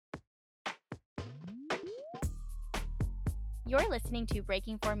You're listening to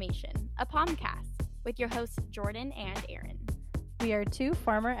Breaking Formation, a podcast, with your hosts Jordan and Aaron. We are two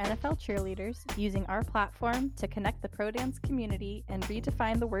former NFL cheerleaders using our platform to connect the pro dance community and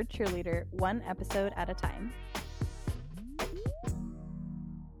redefine the word cheerleader one episode at a time.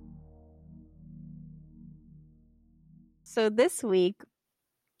 So this week,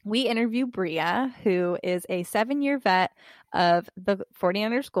 we interview Bria, who is a 7-year vet of the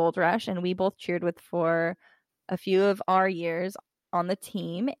 49ers Gold Rush, and we both cheered with for a few of our years on the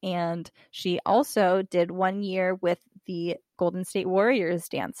team. And she also did 1 year with the Golden State Warriors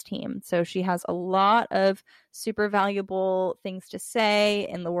dance team. So she has a lot of super valuable things to say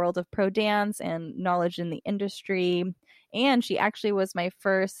in the world of pro dance and knowledge in the industry. And she actually was my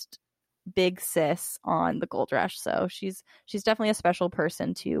first big sis on the Gold Rush. So she's definitely a special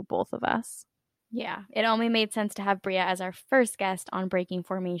person to both of us. Yeah, it only made sense to have Bria as our first guest on Breaking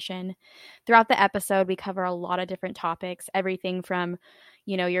Formation. Throughout the episode, we cover a lot of different topics, everything from,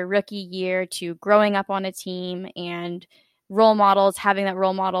 your rookie year to growing up on a team and role models, having that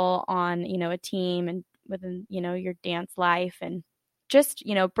role model on, a team and within, your dance life, and just,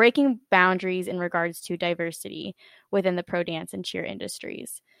 breaking boundaries in regards to diversity within the pro dance and cheer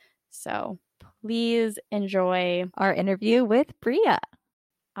industries. So please enjoy our interview with Bria.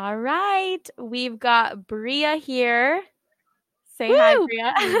 All right, we've got Bria here. Say Woo! Hi,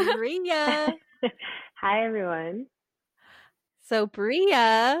 Bria. Bria. Hi, everyone. So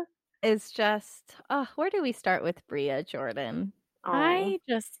Bria is just, where do we start with Bria, Jordan?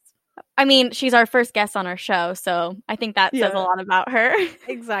 She's our first guest on our show, so I think that says a lot about her.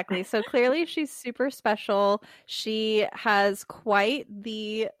 Exactly. So clearly she's super special. She has quite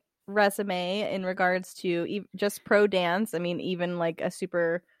the resume in regards to just pro dance. I mean, even like a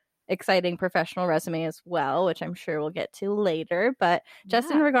super exciting professional resume as well, which I'm sure we'll get to later. But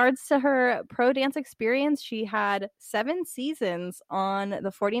just in regards to her pro dance experience, she had 7 seasons on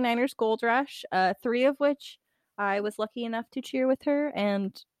the 49ers Gold Rush, 3 of which I was lucky enough to cheer with her.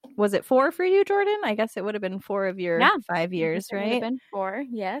 And was it 4 for you, Jordan? I guess it would have been 4 of your 5 years, right? It would have been 4,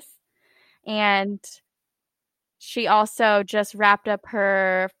 yes. And she also just wrapped up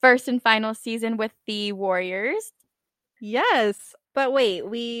her first and final season with the Warriors. Yes. But wait,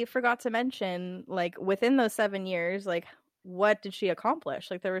 we forgot to mention, like, within those 7 years, like, what did she accomplish?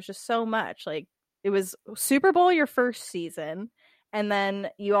 Like, there was just so much. Like, it was Super Bowl your first season, and then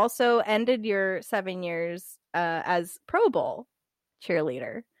you also ended your 7 years as Pro Bowl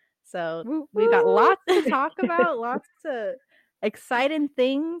cheerleader. So we've got lots to talk about, lots of exciting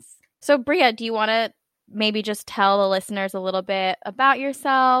things. So, Bria, do you want to maybe just tell the listeners a little bit about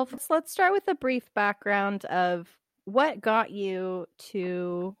yourself? Let's start with a brief background of what got you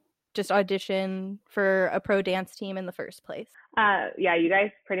to just audition for a pro dance team in the first place. You guys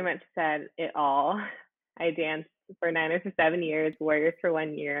pretty much said it all. I danced for Niners for 7 years, Warriors for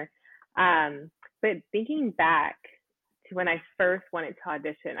 1 year. But thinking back to when I first wanted to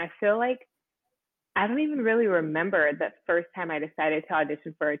audition, I feel like I don't even really remember the first time I decided to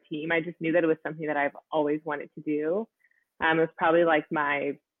audition for a team. I just knew that it was something that I've always wanted to do. It was probably like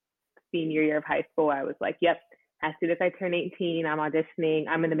my senior year of high school. I was like, yep, as soon as I turn 18, I'm auditioning.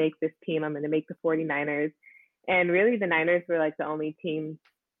 I'm going to make this team. I'm going to make the 49ers. And really, the Niners were like the only team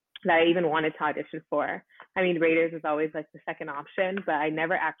that I even wanted to audition for. I mean, Raiders was always like the second option, but I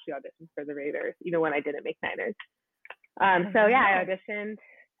never actually auditioned for the Raiders, even when I didn't make Niners. I auditioned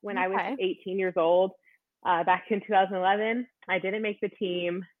when I was 18 years old, back in 2011. I didn't make the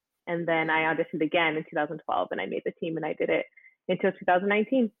team, and then I auditioned again in 2012, and I made the team, and I did it until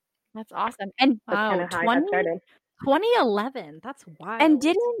 2019. That's awesome. And that's kind of how I got started. 2011. That's wild. And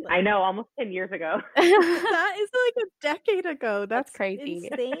I know, almost 10 years ago. That is like a decade ago. That's crazy.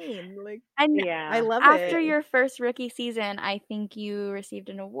 Insane. Like, and I love after it. After your first rookie season, I think you received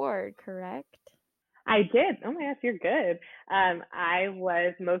an award, correct? I did. Oh my gosh, you're good. I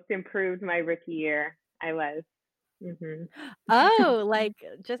was most improved my rookie year. I was. Mm-hmm. Oh, like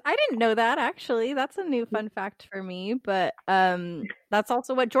I didn't know that actually. That's a new fun fact for me. But that's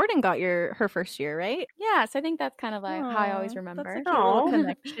also what Jordan got her first year, right? Yeah, so I think that's kind of like how I always remember. That's a cute little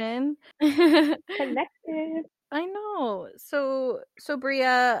connection. Connected. I know. So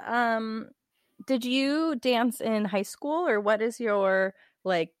Bria, did you dance in high school, or what is your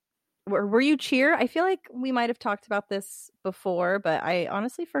were you cheer? I feel like we might have talked about this before, but I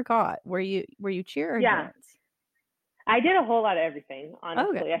honestly forgot. Were you cheer or dance? I did a whole lot of everything,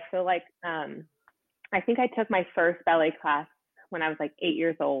 honestly. Okay. I feel like I think I took my first ballet class when I was like 8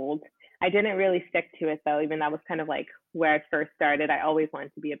 years old. I didn't really stick to it though, even that was kind of like where I first started. I always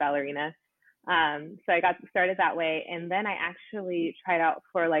wanted to be a ballerina. So I got started that way. And then I actually tried out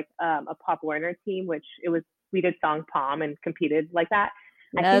for like a Pop Warner team, which it was we did Song Pom and competed like that.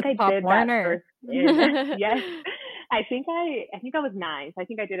 Yes, I think I Pop did Warner. that first in, yes. I think I was 9. So I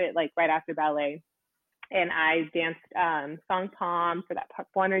think I did it like right after ballet. And I danced Song Pom for that Pop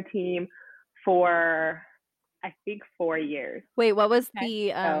Warner team for I think 4 years. Wait, what was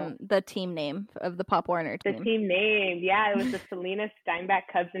the team name of the Pop Warner team? The team name, yeah, it was the Selena Steinbach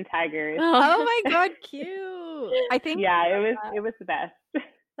Cubs and Tigers. Oh my God, cute! I think yeah, it was the best.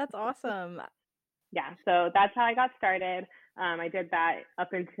 That's awesome. Yeah, so that's how I got started. I did that up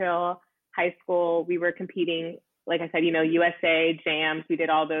until high school. We were competing, like I said, USA jams. We did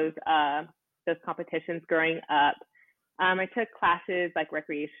all those competitions growing up. I took classes like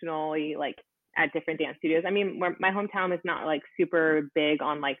recreationally, like at different dance studios. I mean, my hometown is not like super big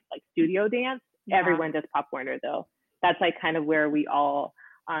on like studio dance. Yeah. Everyone does Pop Warner though. That's like kind of where we all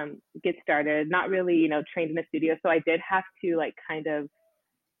get started. Not really, trained in a studio. So I did have to like kind of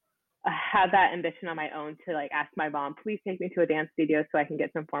have that ambition on my own to like ask my mom, please take me to a dance studio so I can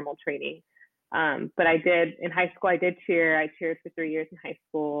get some formal training. But I did in high school. I did cheer. I cheered for 3 years in high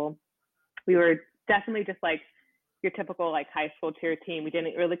school. We were definitely just like your typical like high school cheer team. We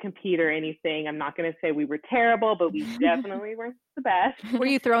didn't really compete or anything. I'm not going to say we were terrible, but we definitely weren't the best. Were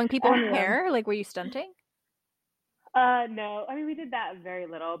you throwing people in the air? Like, were you stunting? No. I mean, we did that very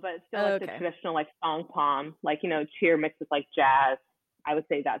little, but still like the traditional like Song Pom, like, cheer mixed with like jazz. I would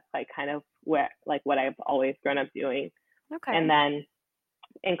say that's like kind of what I've always grown up doing. Okay. And then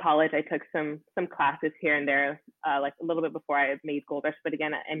in college, I took some classes here and there, like a little bit before I made Gold Rush. But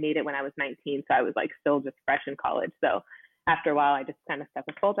again, I made it when I was 19, so I was like still just fresh in college. So after a while, I just kind of stuck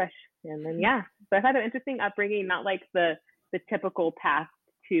with Gold Rush, and then so I've had an interesting upbringing, not like the typical path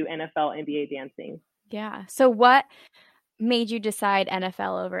to NFL, NBA dancing. Yeah. So what made you decide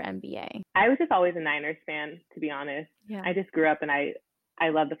NFL over NBA? I was just always a Niners fan, to be honest. Yeah. I just grew up and I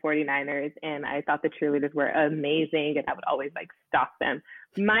love the 49ers, and I thought the cheerleaders were amazing, and I would always like stalk them.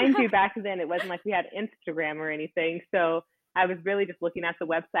 Mind you, back then it wasn't like we had Instagram or anything, so I was really just looking at the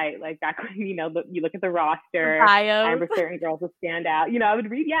website, like back when, you look at the roster, the bios. I remember certain girls would stand out. I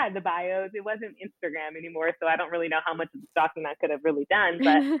would read, the bios. It wasn't Instagram anymore, so I don't really know how much of the stalking I could have really done,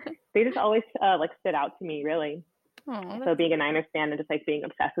 but they just always like stood out to me, really. So being a Niners fan and just like being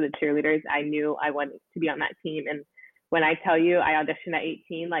obsessed with the cheerleaders, I knew I wanted to be on that team. And when I tell you I auditioned at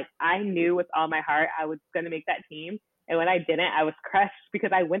 18, like I knew with all my heart I was going to make that team. And when I didn't, I was crushed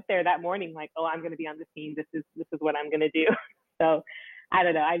because I went there that morning like, oh, I'm going to be on the team. This is what I'm going to do. So I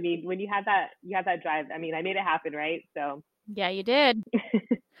don't know. I mean, when you have that drive, I mean, I made it happen, right? So yeah, you did.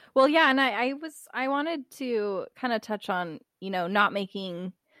 Well, yeah. And I wanted to kind of touch on, not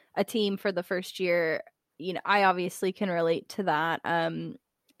making a team for the first year. I obviously can relate to that.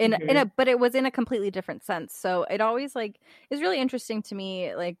 But it was in a completely different sense. So it always like is really interesting to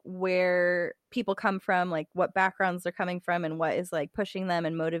me, like where people come from, like what backgrounds they're coming from, and what is like pushing them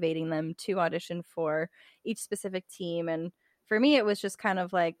and motivating them to audition for each specific team. And for me, it was just kind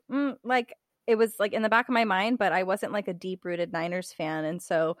of like, like it was like in the back of my mind, but I wasn't like a deep rooted Niners fan. And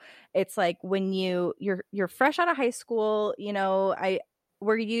so it's like when you're fresh out of high school,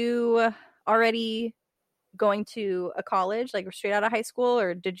 were you already going to a college like straight out of high school,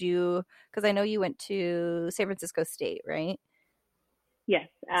 or did you, because I know you went to San Francisco State, right? Yes,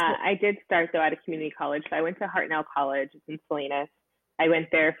 I did start though at a community college. So I went to Hartnell College. It's in Salinas. I went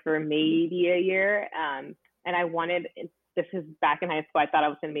there for maybe a year, and I wanted, this is back in high school, I thought I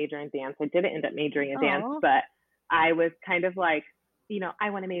was going to major in dance. I didn't end up majoring in dance, but I was kind of like, I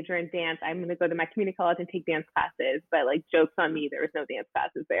want to major in dance. I'm going to go to my community college and take dance classes. But like, jokes on me, there was no dance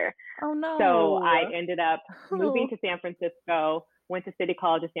classes there. Oh no. So I ended up moving to San Francisco, went to City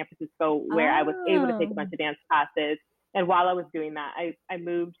College of San Francisco, where I was able to take a bunch of dance classes. And while I was doing that, I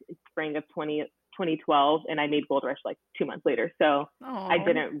moved in spring of 2012, and I made Gold Rush like 2 months later. So I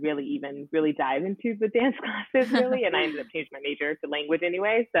didn't really even dive into the dance classes really, and I ended up changing my major to language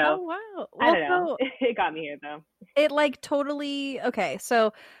anyway. So Well, I don't know. It got me here though. It like totally okay.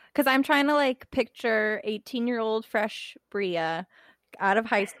 So because I'm trying to like picture 18-year-old fresh Bria out of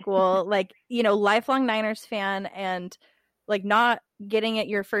high school, like lifelong Niners fan, and like not getting it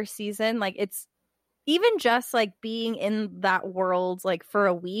your first season, like it's. Even just like being in that world like for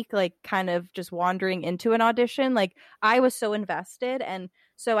a week, like kind of just wandering into an audition, like I was so invested. And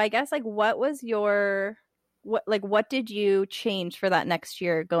so I guess like what did you change for that next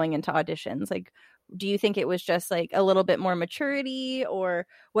year going into auditions? Like, do you think it was just like a little bit more maturity, or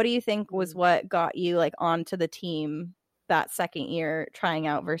what do you think was what got you like onto the team that second year trying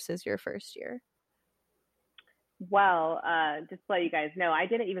out versus your first year? Well, just to let you guys know, I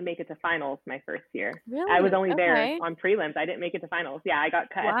didn't even make it to finals my first year. Really? I was only there on prelims. I didn't make it to finals. Yeah, I got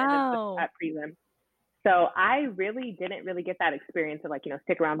cut at prelims. So I really didn't really get that experience of like,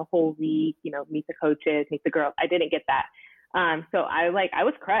 stick around the whole week, meet the coaches, meet the girls. I didn't get that. So I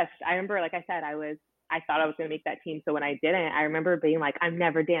was crushed. I remember, like I said, I thought I was going to make that team. So when I didn't, I remember being like, I'm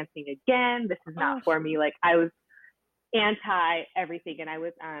never dancing again. This is not for me. Like I was anti everything. And I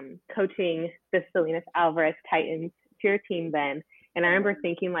was coaching the Salinas Alvarez Titans cheer team then. And I remember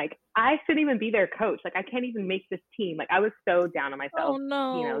thinking like, I shouldn't even be their coach. Like I can't even make this team. Like I was so down on myself, Oh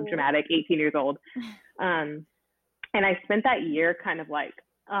no. Dramatic, 18 years old. And I spent that year kind of like,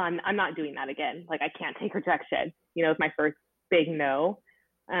 I'm not doing that again. Like I can't take rejection. It was my first big no.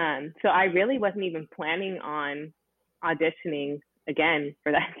 So I really wasn't even planning on auditioning again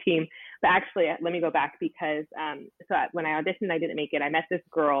for that team. But actually, let me go back because when I auditioned, I didn't make it. I met this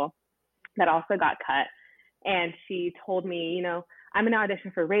girl that also got cut. And she told me, I'm going to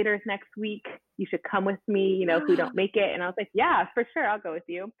audition for Raiders next week. You should come with me, if we don't make it. And I was like, yeah, for sure. I'll go with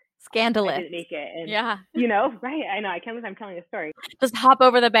you. Scandalous. I didn't make it. And, yeah. Right. I know. I can't believe I'm telling a story. Just hop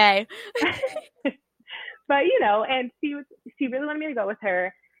over the bay. But, and she really wanted me to go with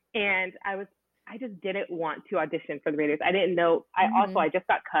her. And I just didn't want to audition for the Raiders. I didn't know. I just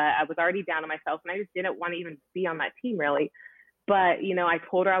got cut. I was already down on myself and I just didn't want to even be on that team really. But, I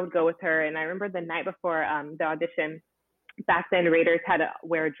told her I would go with her. And I remember the night before the audition, back then Raiders had to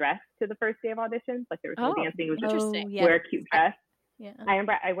wear a dress to the first day of auditions. Like there was no dancing. It was just wear a cute dress. Yeah. I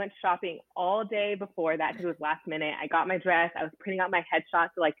remember I went shopping all day before that because it was last minute. I got my dress. I was printing out my headshots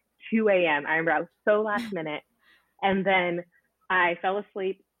at like 2 a.m. I remember I was so last minute. And then I fell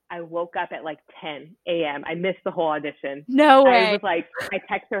asleep. I woke up at like 10 a.m. I missed the whole audition. No way. I was like, I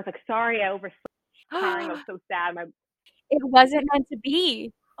texted her. I was like, sorry, I overslept. Crying. I was so sad. It wasn't meant to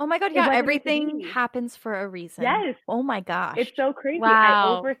be. Oh my God. Yeah. Everything happens for a reason. Yes. Oh my gosh. It's so crazy.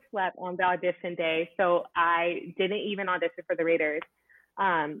 Wow. I overslept on the audition day. So I didn't even audition for the Raiders.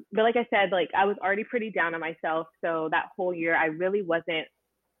 But like I said, like I was already pretty down on myself. So that whole year, I really wasn't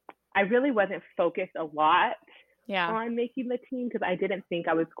focused a lot on making the team because I didn't think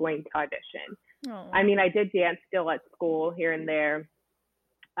I was going to audition. Oh. I mean, I did dance still at school here and there.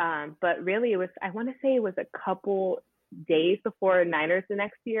 But really I want to say it was a couple days before Niners the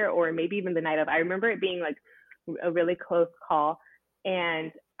next year, or maybe even the night of. I remember it being like a really close call, and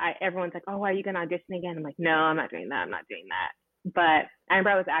everyone's like, oh, are you going to audition again? I'm like, no, I'm not doing that. But I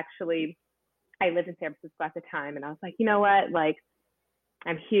remember I lived in San Francisco at the time, and I was like, you know what, like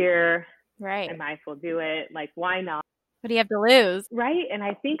I'm here, right? I might as well do it. Like, why not? What do you have to lose? Right. And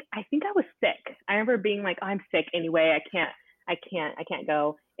I think I was sick. I remember being like, oh, I'm sick anyway. I can't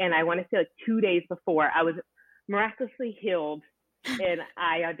go. And I want to say like 2 days before, I was miraculously healed and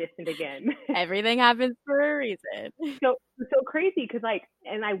I auditioned again. Everything happens for a reason. So crazy because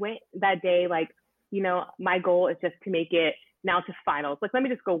and I went that day my goal is just to make it now to finals. Like, let me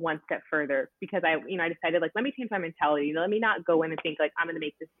just go one step further because I decided let me change my mentality. Let me not go in and think I'm going to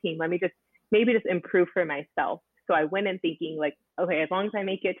make this team. Let me just maybe just improve for myself. So I went in thinking okay, as long as I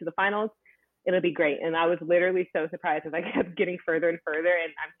make it to the finals, it'll be great. And I was literally so surprised as I kept getting further and further.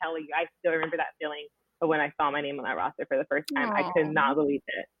 And I'm telling you, I still remember that feeling of when I saw my name on that roster for the first time. Aww. I could not believe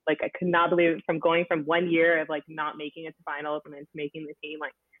it. I could not believe it, from going from 1 year of not making it to finals and then to making the team.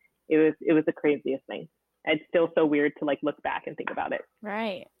 It was the craziest thing. It's still so weird to look back and think about it.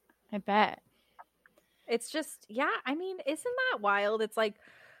 Right. I bet. It's just, I mean, isn't that wild? It's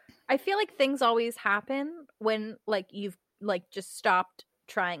I feel like things always happen when you've just stopped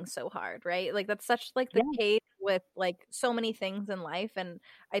trying so hard, right? That's such the case with so many things in life. And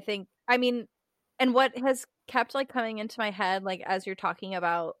I think, and what has kept coming into my head as you're talking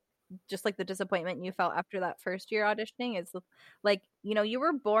about just the disappointment you felt after that first year auditioning is you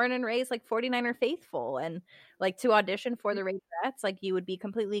were born and raised 49er faithful, and to audition for the Raiderettes, you would be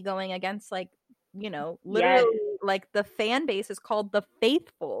completely going against literally the fan base is called the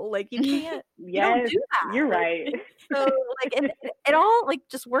faithful. You can't you don't do that. You're right. So it all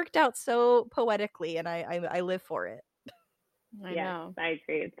just worked out so poetically, and I live for it. I know. I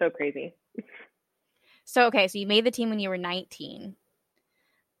agree. It's so crazy. So okay, so you made the team when you were 19.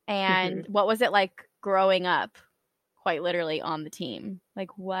 And what was it like growing up quite literally on the team?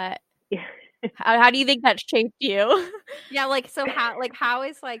 What how do you think that shaped you? Yeah, so how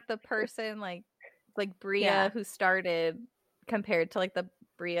is the person Bria who started compared to the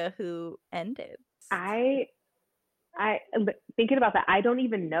Bria who ended? I thinking about that, I don't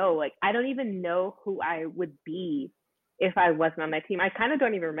even know. I don't even know who I would be if I wasn't on that team. I kind of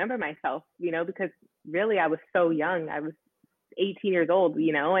don't even remember myself, because really I was so young. I was 18 years old,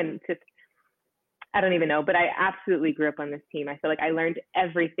 and just, I don't even know, but I absolutely grew up on this team. I feel I learned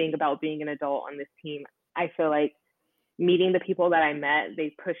everything about being an adult on this team. I feel meeting the people that I met,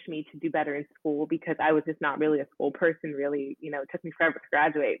 they pushed me to do better in school because I was just not really a school person, really. You know, it took me forever to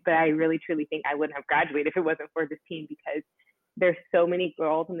graduate, but I really truly think I wouldn't have graduated if it wasn't for this team, because there's so many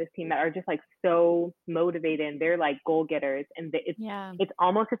girls on this team that are just like so motivated, and they're like goal getters, and it's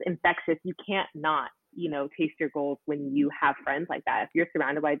almost just infectious. You can't not, you know, chase your goals when you have friends like that. If you're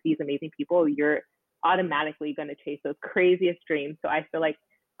surrounded by these amazing people, you're automatically going to chase those craziest dreams. So I feel like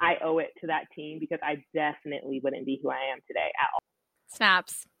I owe it to that team, because I definitely wouldn't be who I am today at all.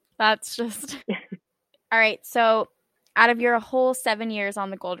 Snaps. That's just all right. So out of your whole 7 years on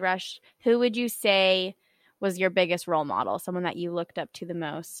the Gold Rush, who would you say was your biggest role model, someone that you looked up to the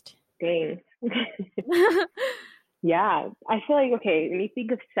most? Dang. Yeah, I feel like, okay, when you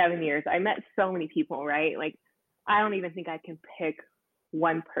think of 7 years, I met so many people, right? Like, I don't even think I can pick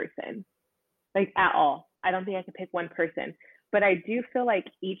one person, like, at all. I don't think I can pick one person, but I do feel like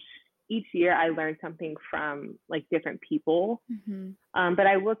each year I learned something from like different people. But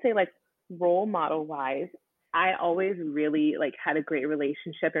I will say, like, role model wise, I always really like had a great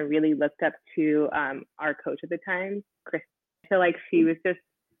relationship and really looked up to our coach at the time, Chris. I feel like she was just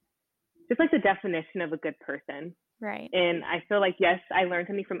like the definition of a good person. Right. And I feel like, yes, I learned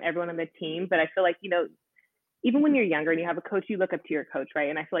something from everyone on the team, but I feel like, you know, even when you're younger and you have a coach, you look up to your coach, right?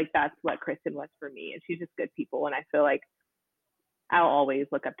 And I feel like that's what Kristen was for me. And she's just good people. And I feel like I'll always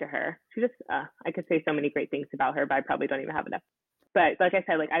look up to her. She just, I could say so many great things about her, but I probably don't even have enough. But like I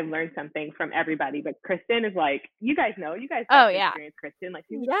said, like, I've learned something from everybody. But Kristen is like, you guys experience Kristen. Like,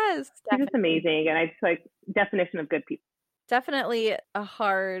 she's just amazing. And I just like definition of good people. Definitely a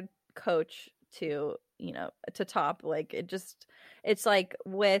hard coach to, you know, to top. Like, it's like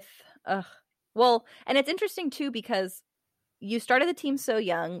with, well, and it's interesting too, because you started the team so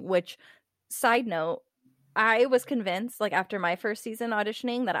young, which, side note, I was convinced, like, after my first season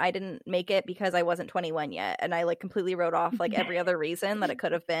auditioning that I didn't make it because I wasn't 21 yet. And I, like, completely wrote off, like, every other reason that it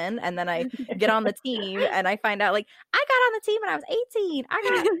could have been. And then I get on the team and I find out, like, I got on the team when I was 18. I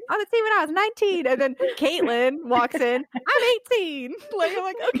got on the team when I was 19. And then Caitlin walks in. I'm 18. Like, I'm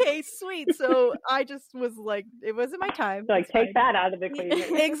like, okay, sweet. So I just was like, it wasn't my time. So, like, take that out of the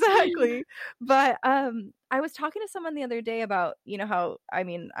equation. Exactly. But I was talking to someone the other day about, you know, how, I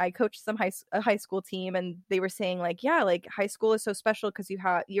mean, I coached a high school team, and they were saying, like, yeah, like, high school is so special because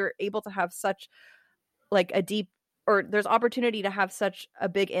you're able to have such like a deep, or there's opportunity to have such a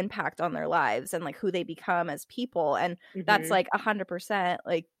big impact on their lives and like who they become as people. And that's like 100%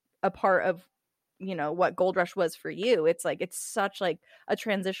 like a part of, you know, what Gold Rush was for you. It's like, it's such like a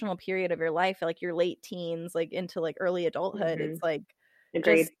transitional period of your life, like your late teens, like into like early adulthood. It's like,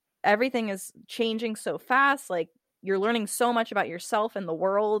 just everything is changing so fast. Like, you're learning so much about yourself and the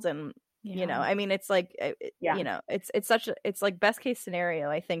world. And, you know, I mean, it's like, you know, it's like best case scenario,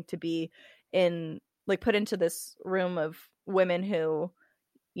 I think, to be in, like, put into this room of women who,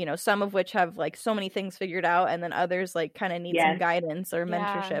 you know, some of which have like so many things figured out, and then others like kind of need some guidance or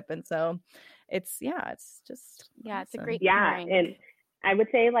mentorship. And so it's just it's a great pairing. And I would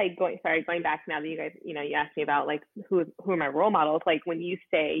say, like, going back now that you guys, you know, you asked me about like who are my role models. Like, when you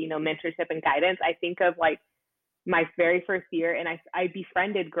say, you know, mentorship and guidance, I think of like my very first year, and I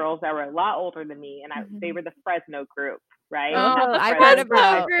befriended girls that were a lot older than me, and they were the Fresno group, right? Oh, I've heard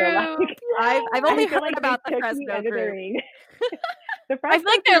about. I've only heard about the Fresno group. I feel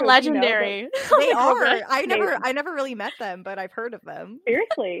like they're legendary. You know, they are. I never really met them, but I've heard of them.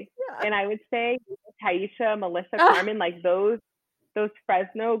 Seriously. And I would say Taisha, Melissa, Carmen, like those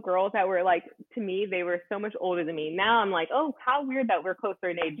Fresno girls that were like, to me, they were so much older than me. Now I'm like, oh, how weird that we're closer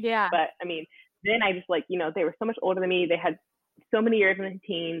in age. Yeah. But I mean, then I just like, you know, they were so much older than me. They had so many years on the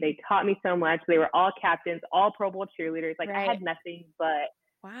team. They taught me so much. They were all captains, all Pro Bowl cheerleaders. Like, I had nothing but,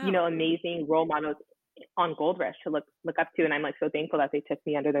 you know, amazing role models on Gold Rush to look up to. And I'm like so thankful that they took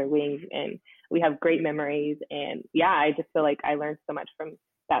me under their wings, and we have great memories. And yeah, I just feel like I learned so much from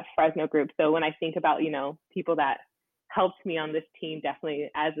that Fresno group. So when I think about, you know, people that helped me on this team,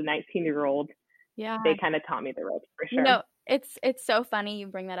 definitely as a 19-year-old, they kind of taught me the ropes for sure. You know, it's so funny you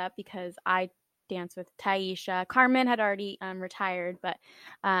bring that up, because I danced with Taisha. Carmen had already retired, but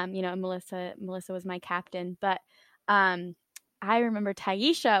you know, Melissa was my captain. But I remember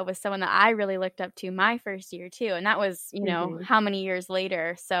Taisha was someone that I really looked up to my first year too, and that was, you know, how many years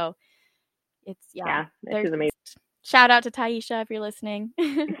later. So it's she's amazing. Shout out to Taisha if you're listening.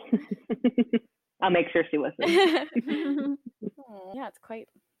 I'll make sure she listens. Yeah, it's a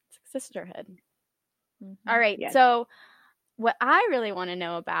sisterhood. All right, so what I really want to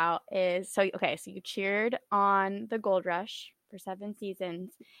know about is, so you cheered on the Gold Rush for 7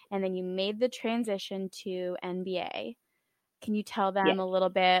 seasons, and then you made the transition to NBA. Can you tell them a little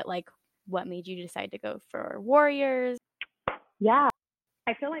bit, like, what made you decide to go for Warriors? Yeah.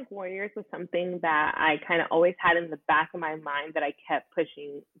 I feel like Warriors was something that I kind of always had in the back of my mind that I kept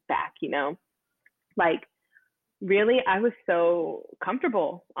pushing back, you know? Like, really, I was so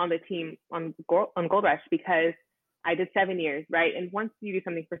comfortable on the team on Gold Rush because I did 7 years, right? And once you do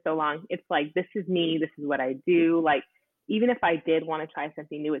something for so long, it's like, this is me, this is what I do. Like, even if I did want to try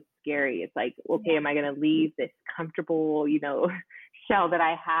something new, it's scary. It's like, okay, am I going to leave this comfortable, you know, shell that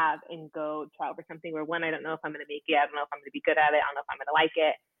I have and go try out for something where, one, I don't know if I'm going to make it. I don't know if I'm going to be good at it. I don't know if I'm going to like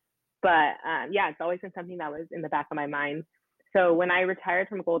it. But yeah, it's always been something that was in the back of my mind. So when I retired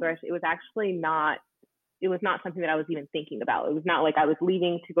from Gold Rush, it was actually not, it was not something that I was even thinking about. It was not like I was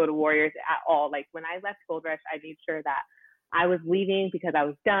leaving to go to Warriors at all. Like when I left Gold Rush, I made sure that I was leaving because I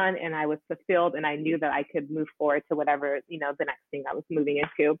was done and I was fulfilled and I knew that I could move forward to whatever, you know, the next thing I was moving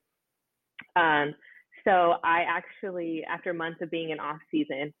into. So I actually, after months of being in off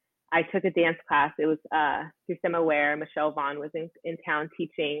season, I took a dance class. It was through Simaware. Michelle Vaughn was in town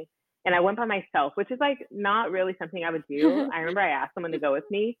teaching. And I went by myself, which is like not really something I would do. I remember I asked someone to go with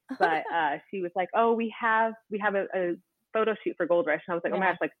me, but she was like, "Oh, we have a photo shoot for Gold Rush." And I was like, "Oh my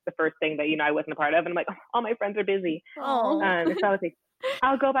gosh!" Like the first thing that, you know, I wasn't a part of. And I'm like, oh, all my friends are busy. Oh. So I was like,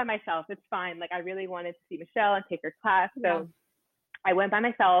 I'll go by myself. It's fine. Like I really wanted to see Michelle and take her class, so I went by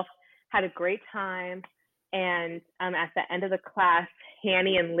myself. Had a great time. And at the end of the class,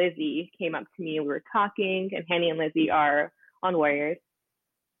 Hanny and Lizzie came up to me and we were talking. And Hanny and Lizzie are on Warriors.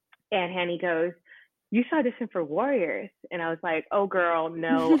 And Hanny goes, "You should audition for Warriors." And I was like, "Oh, girl,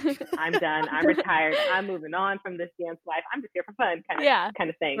 no, I'm done. I'm retired. I'm moving on from this dance life. I'm just here for fun," kind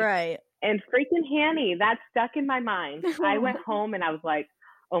of thing. Right. And freaking Hanny, that stuck in my mind. I went home and I was like,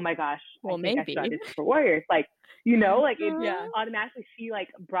 "Oh my gosh, well, I think maybe I should audition for Warriors." Like, you know, like it automatically, she like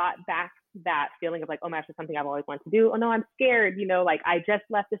brought back that feeling of like, oh my gosh, it's something I've always wanted to do. Oh no, I'm scared. You know, like I just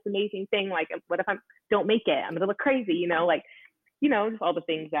left this amazing thing. Like, what if I don't make it? I'm gonna look crazy. You know, like. You know, just all the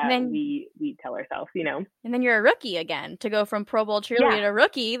things that we tell ourselves, you know. And then you're a rookie again. To go from Pro Bowl cheerleader to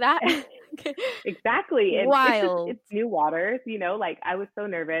rookie, that exactly. Wild. It's new waters, you know. Like I was so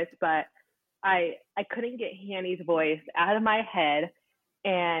nervous, but I couldn't get Hanny's voice out of my head,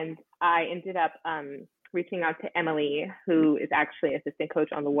 and I ended up reaching out to Emily, who is actually assistant coach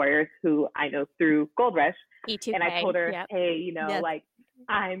on the Warriors, who I know through Gold Rush. E2K. And I told her, hey, you know, like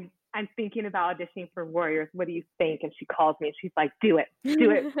I'm thinking about auditioning for Warriors. What do you think? And she calls me and she's like, do it.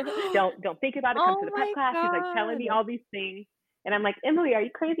 Don't think about it. Come to the prep class. She's like telling me all these things. And I'm like, Emily, are you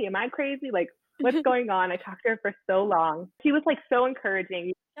crazy? Am I crazy? Like, what's going on? I talked to her for so long. She was like so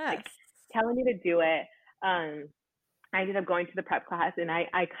encouraging, like telling me to do it. I ended up going to the prep class and I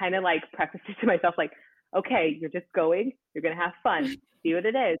kind of like prefaced it to myself, like, okay, you're just going, you're going to have fun. See what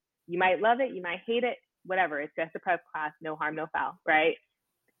it is. You might love it. You might hate it, whatever. It's just a prep class. No harm, no foul. Right.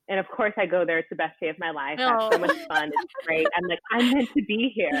 And of course I go there. It's the best day of my life. I have so much fun. It's great. I'm like, I'm meant to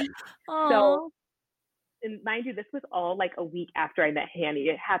be here. So, and mind you, this was all like a week after I met Hanny.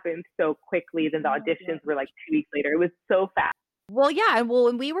 It happened so quickly. Then the auditions were like 2 weeks later. It was so fast. Well, yeah. Well,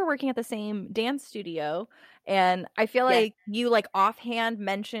 when we were working at the same dance studio, and I feel like you like offhand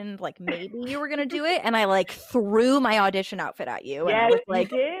mentioned like maybe you were gonna do it, and I like threw my audition outfit at you, and I was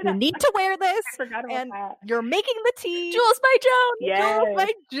like, "You need to wear this." I forgot about and that. You're making the team. Jules by Joan. Yes. Jules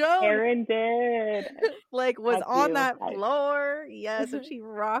by Joan. Erin did. Like was That's on you. that floor. Yes, and she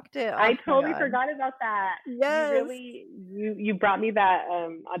rocked it. Oh, I totally forgot about that. Yes. You really you brought me that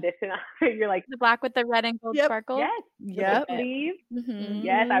audition. You're like the black with the red and gold sparkle. Yes. Yep. Sleeve. Mm-hmm.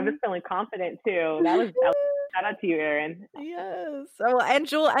 Yes, I was feeling confident too. That was shout out to you, Erin. Yes. Oh, and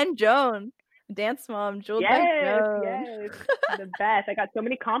Jewel and Joan, dance mom, Jewel. Yes, the best. I got so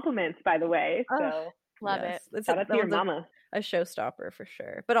many compliments, by the way. So love it. Shout out to your mama. A showstopper for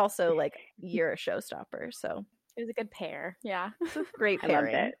sure, but also like you're a showstopper, so it was a good pair. Yeah, it's a great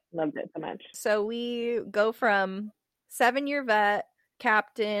pairing. Loved it so much. So we go from 7-year vet,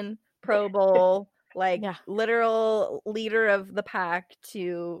 captain, Pro Bowl. Like literal leader of the pack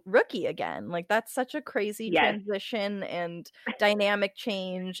to rookie again. Like that's such a crazy transition and dynamic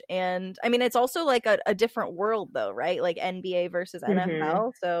change. And I mean, it's also like a different world though, right? Like NBA versus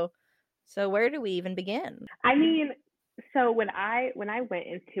NFL. So where do we even begin? I mean, so when I went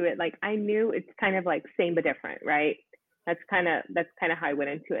into it, like I knew it's kind of like same but different, right? That's kind of how I went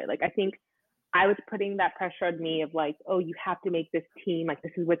into it. Like I think I was putting that pressure on me of like, oh, you have to make this team, like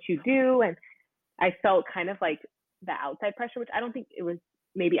this is what you do. And I felt kind of like the outside pressure, which I don't think it was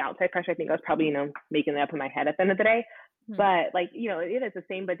maybe outside pressure. I think I was probably, you know, making it up in my head at the end of the day. But like, you know, it is the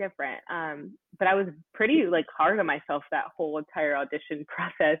same but different. But I was pretty like hard on myself that whole entire audition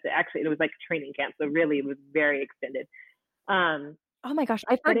process. Actually, it was like training camp, so really it was very extended. Oh my gosh,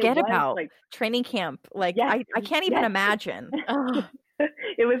 I But it forget was about like, training camp. Like yes, I can't even yes. imagine.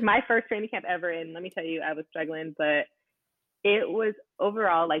 It was my first training camp ever, and let me tell you, I was struggling, but it was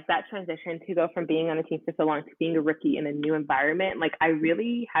overall like that transition to go from being on a team for so long to being a rookie in a new environment. Like I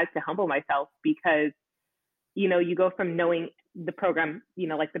really had to humble myself because you go from knowing the program,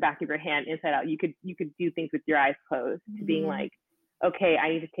 like the back of your hand inside out. You could do things with your eyes closed to being like, okay, I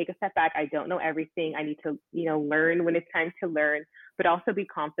need to take a step back. I don't know everything. I need to, learn when it's time to learn, but also be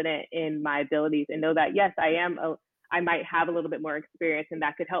confident in my abilities and know that yes, I might have a little bit more experience and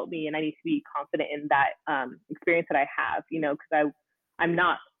that could help me. And I need to be confident in that experience that I have, because I'm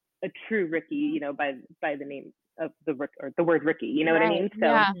not a true rookie, by the name of the word rookie, you know what I mean? So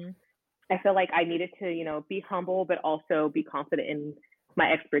Yeah. I feel like I needed to, be humble, but also be confident in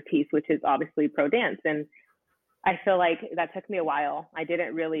my expertise, which is obviously pro dance. And I feel like that took me a while. I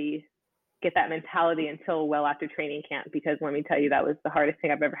didn't really get that mentality until well after training camp, because let me tell you, that was the hardest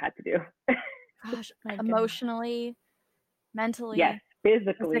thing I've ever had to do. Gosh, emotionally, mentally, yes,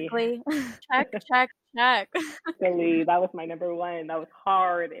 physically. check, check, check. Physically, that was my number one. That was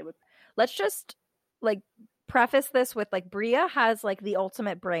hard. It was. Let's just like preface this with like Bria has like the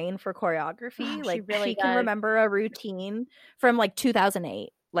ultimate brain for choreography. Oh, like she really can does. remember a routine from like 2008,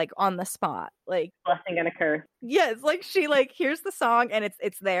 like on the spot. Like Blessing and a curse. yes, like she like hears the song and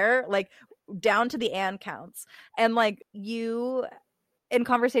it's there, like down to the and counts. And like you, in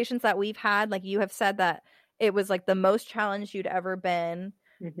conversations that we've had, like you have said that it was like the most challenged you'd ever been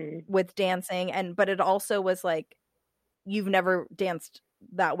with dancing, but it also was like you've never danced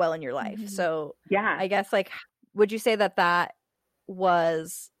that well in your life. So yeah, I guess like would you say that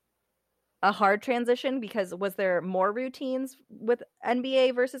was a hard transition, because was there more routines with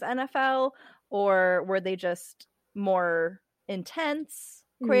NBA versus NFL, or were they just more intense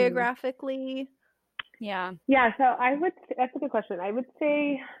choreographically? Yeah. So that's a good question. I would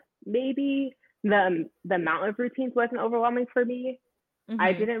say maybe the amount of routines wasn't overwhelming for me.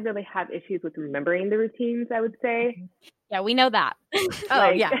 I didn't really have issues with remembering the routines, I would say. Yeah, we know that.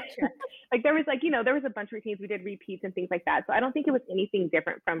 Yeah. Like there was there was a bunch of routines. We did repeats and things like that. So I don't think it was anything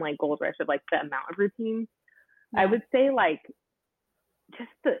different from like Gold Rush of like the amount of routines. I would say like just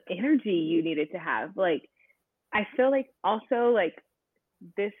the energy you needed to have. Like I feel like also like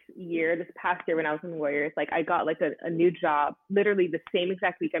this past year when I was in Warriors, like I got like a new job. Literally the same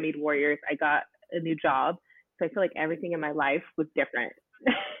exact week I made Warriors, I got a new job. So I feel like everything in my life was different.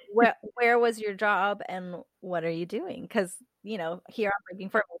 Where was your job and what are you doing? Because, here on Breaking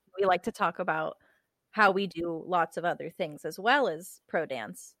Formation, we like to talk about how we do lots of other things as well as pro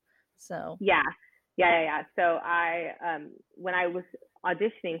dance. So yeah. So I when I was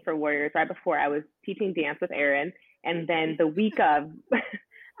auditioning for Warriors right before, I was teaching dance with Erin, and then the week of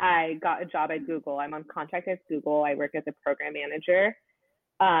I got a job at Google. I'm on contract at Google. I work as a program manager.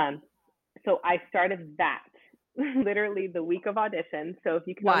 So I started that literally the week of audition. So if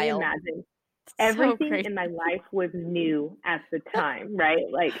you can only imagine, everything in my life was new at the time, right?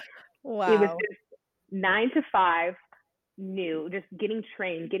 Like it was just 9 to 5 new, just getting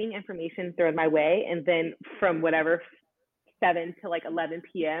trained, getting information thrown my way. And then from whatever 7 to like 11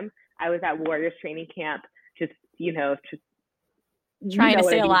 p.m., I was at Warriors training camp, just trying to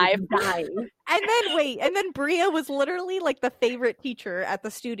stay alive. And then Bria was literally like the favorite teacher at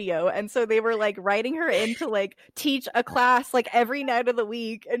the studio, and so they were like writing her in to like teach a class like every night of the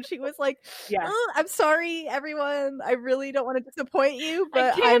week, and she was like, oh, I'm sorry everyone, I really don't want to disappoint you,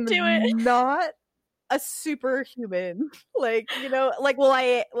 but I'm not a superhuman. Like,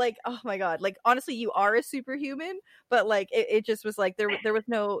 I like, oh my god, like honestly you are a superhuman, but like it just was like there was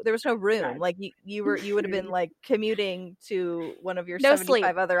no room. Like you would have been like commuting to one of your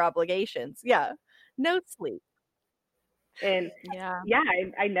 75 other obligations. No sleep. And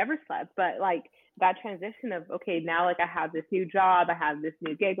I never slept, but like that transition of okay, now like I have this new job, I have this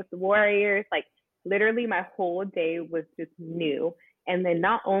new gig with the Warriors, like literally my whole day was just new. And then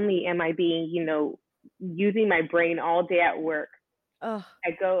not only am I being, using my brain all day at work. I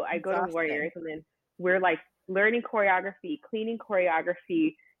go to Warriors, and then we're like learning choreography, cleaning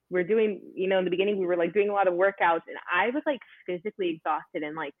choreography. We're doing, in the beginning we were like doing a lot of workouts, and I was like physically exhausted.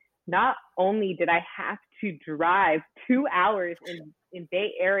 And like not only did I have to drive 2 hours in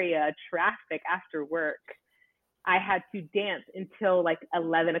Bay Area traffic after work, I had to dance until like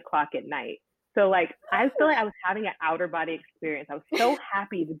 11 o'clock at night. So like I feel like I was having an outer body experience. I was so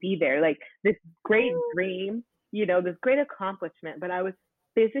happy to be there, like this great dream, this great accomplishment, but I was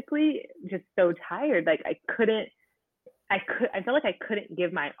physically just so tired. Like I felt like I couldn't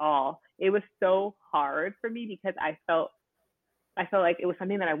give my all. It was so hard for me because I felt I felt like it was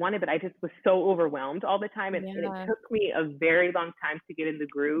something that I wanted, but I just was so overwhelmed all the time. And it took me a very long time to get in the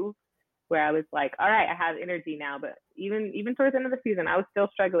groove where I was like, all right, I have energy now. But even towards the end of the season, I was still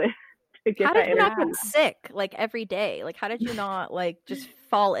struggling to get How that did you not energy. get sick like every day? Like, how did you not like just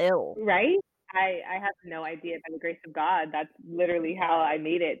fall ill? Right? I have no idea. By the grace of God, that's literally how I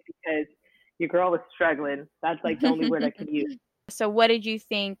made it, because your girl was struggling. That's like the only word I could use. So what did you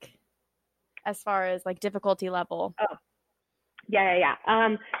think as far as like difficulty level? Oh, yeah.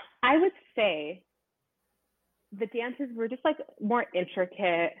 I would say the dances were just like more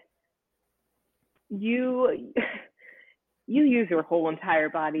intricate. You use your whole entire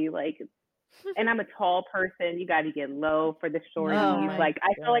body, like, and I'm a tall person. You got to get low for the shorties. Like,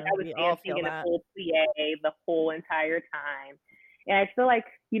 I feel like I was dancing in a full plie the whole entire time. And I feel like,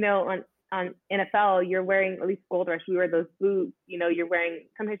 on NFL, you're wearing, at least Gold Rush, we wear those boots, sometimes you're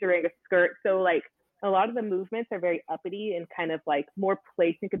wearing a skirt. So like a lot of the movements are very uppity and kind of like more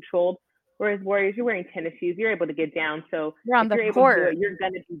placed and controlled. Whereas Warriors, you're wearing tennis shoes, you're able to get down. So you're on if the you're court. able to do it, you're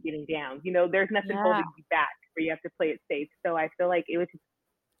going to be getting down. There's nothing holding you back where you have to play it safe. So I feel like it was just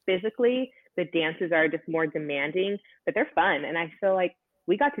physically, the dances are just more demanding, but they're fun. And I feel like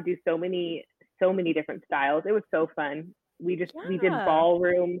we got to do so many different styles. It was so fun. We did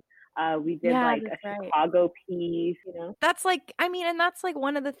ballroom. We did like a Chicago piece, That's like, I mean, and that's like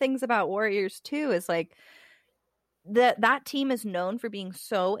one of the things about Warriors too, is like that team is known for being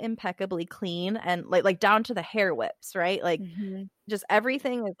so impeccably clean and like down to the hair whips, right? Like just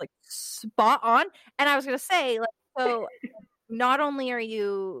everything is like spot on. And I was gonna say, like, so not only are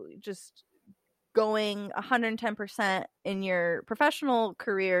you just going 110% in your professional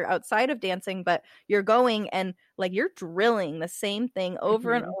career outside of dancing, but you're going and like you're drilling the same thing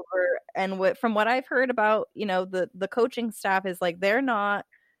over and over. And from what I've heard about, the coaching staff is like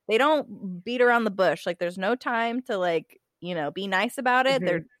they don't beat around the bush. Like there's no time to like, be nice about it.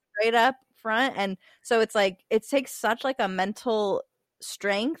 They're straight up front. And so it's like it takes such like a mental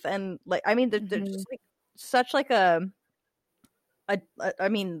strength, and like I mean there's just like such like I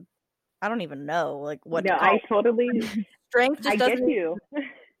mean, I don't even know like what. No, I totally strength. Just I doesn't get you.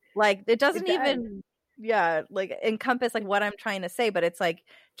 Like it doesn't even like encompass like what I'm trying to say, but it's like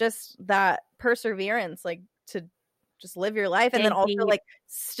just that perseverance, like to just live your life and then also like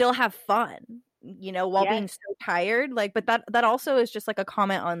still have fun, while being so tired. Like, but that also is just like a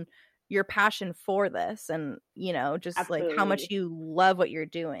comment on your passion for this, and just Absolutely. like how much you love what you're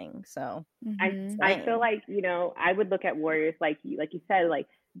doing. So I feel like I would look at Warriors like you said, like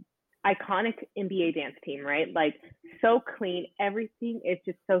iconic NBA dance team, right? Like so clean, everything is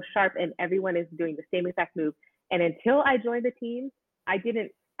just so sharp, and everyone is doing the same exact move. And until I joined the team, I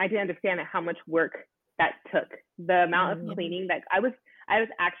didn't understand how much work that took. The amount of cleaning that I was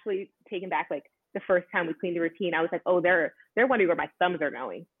actually taken back. Like the first time we cleaned the routine, I was like, oh, they're wondering where my thumbs are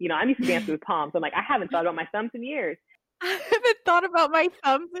going. I'm used to dancing with palms. I'm like, I haven't thought about my thumbs in years. I haven't thought about my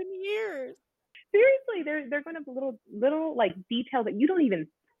thumbs in years. Seriously, they're going to little like details that you don't even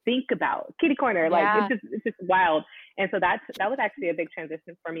think about. Kitty corner, like it's just wild. And so that was actually a big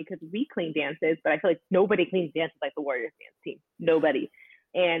transition for me, because we clean dances, but I feel like nobody cleans dances like the Warriors dance team. Nobody.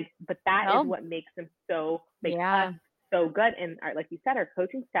 But that is what makes them us so good. And like you said, our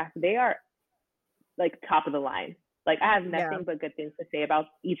coaching staff, they are like top of the line. Like I have nothing but good things to say about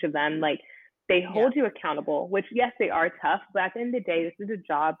each of them. Like they hold you accountable, which yes, they are tough, but at the end of the day, this is a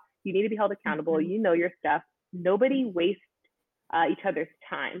job. You need to be held accountable. You know your stuff. Nobody wastes each other's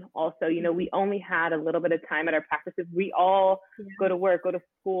time. Also, we only had a little bit of time at our practices. We all go to work, go to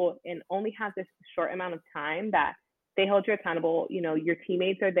school, and only have this short amount of time that they hold you accountable. Your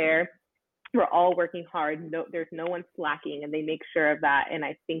teammates are there. We're all working hard. No, there's no one slacking, and they make sure of that. And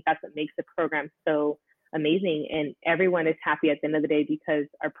I think that's what makes the program so amazing. And everyone is happy at the end of the day because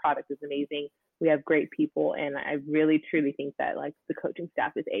our product is amazing. We have great people, and I really truly think that like the coaching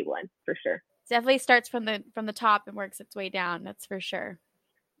staff is A1 for sure. Definitely starts from the top and works its way down. That's for sure.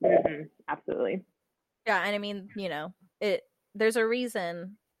 Absolutely. Yeah, and I mean, there's a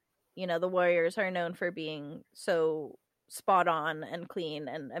reason, the Warriors are known for being so spot on and clean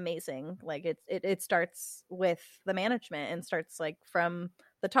and amazing. Like it starts with the management and starts like from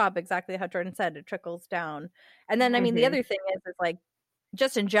the top, exactly how Jordan said. It trickles down, and then I mean the other thing is like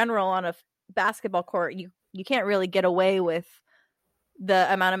just in general on a basketball court, you can't really get away with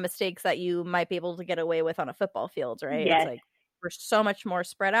the amount of mistakes that you might be able to get away with on a football field, right? Yes. It's like we're so much more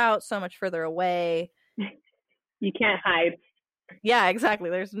spread out, so much further away. You can't hide. Yeah, exactly.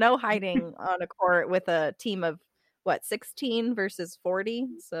 There's no hiding on a court with a team of 16 versus 40.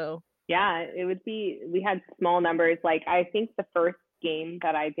 So yeah, it would be. We had small numbers. Like I think the first game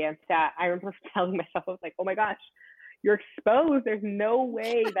that I danced at, I remember telling myself, I was like, oh my gosh, you're exposed. There's no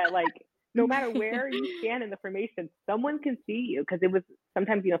way that like no matter where you stand in the formation, someone can see you, because it was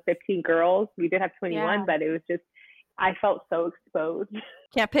sometimes 15 girls. We did have 21, but it was just I felt so exposed.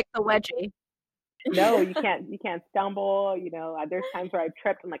 Can't pick the wedgie. No, you can't stumble. There's times where I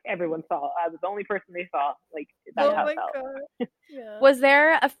tripped and like everyone saw. I was the only person they saw. Like that's how it felt. God. Yeah. Was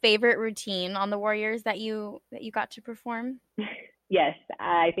there a favorite routine on the Warriors that you got to perform? Yes,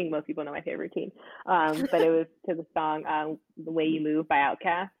 I think most people know my favorite routine. But it was to the song "The Way You Move" by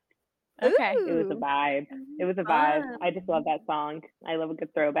Outkast. Okay. It was a vibe. It was a vibe. I just love that song. I love a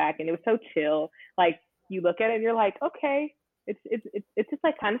good throwback, and it was so chill. Like you look at it and you're like, okay, it's just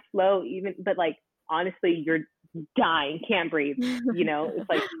like kind of slow, even, but like honestly, you're dying, can't breathe. It's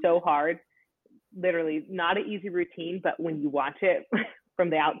like so hard. Literally, not an easy routine, but when you watch it from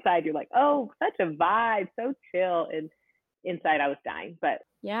the outside, you're like, oh, such a vibe, so chill. And inside, I was dying. But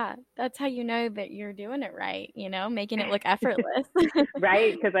yeah, that's how you know that you're doing it right. Making it look effortless.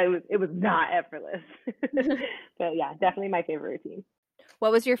 Right, because it was not effortless. But yeah, definitely my favorite routine.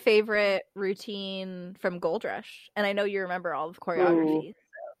 What was your favorite routine from Gold Rush? And I know you remember all of choreography.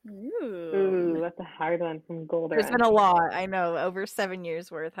 Ooh, that's a hard one from Gold Rush. There's been a lot. I know, over 7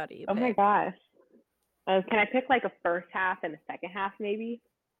 years worth. How do you pick? Oh my gosh. Can I pick like a first half and a second half maybe?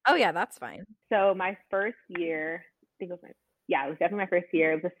 Oh yeah, that's fine. So my first year, I think it was definitely my first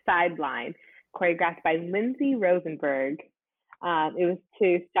year. It was a sideline choreographed by Lindsay Rosenberg. It was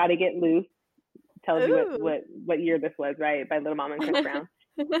to Gotta Get Loose. Tells you what year this was, right? By Little Mama and Chris Brown.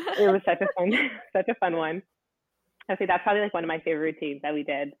 It was such a fun one. I say that's probably like one of my favorite routines that we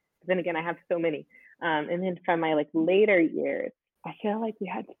did. But then again, I have so many. And then from my like later years, I feel like we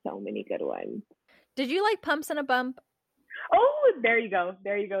had so many good ones. Did you like Pumps and a Bump? Oh, there you go.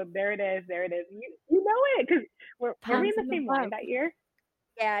 There it is. You know it, because were we in the same line that year?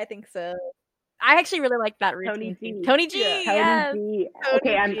 Yeah, I think so. I actually really liked that routine. Tony G. Yes.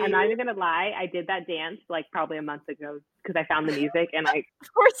 Okay, I'm not even gonna lie. I did that dance like probably a month ago because I found the music and of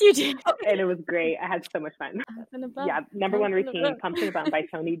course you did. And it was great. I had so much fun. Yeah, number one routine, Pumps and a Bump by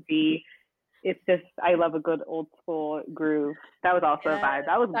Tony G. It's just, I love a good old school groove. That was also a vibe.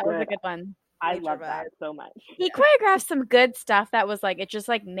 That was a good one. I love that so much. He choreographed some good stuff that was like, it just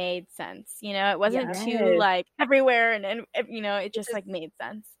like made sense. It wasn't too like everywhere and it just like made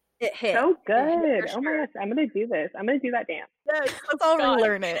sense. It hit. So good. Oh my gosh, I'm going to do this. I'm going to do that dance. Yes, let's all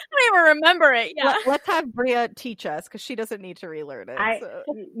relearn it. I don't even remember it. Yeah. Let's have Bria teach us, because she doesn't need to relearn it.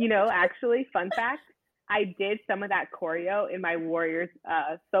 Actually, fun fact, I did some of that choreo in my Warriors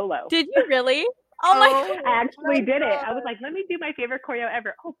solo. Did you really? Oh my God. I actually did it. I was like, let me do my favorite choreo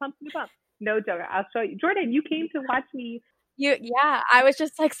ever. Oh, Pumps and a Bump. No joke. I'll show you. Jordan, you came to watch me. I was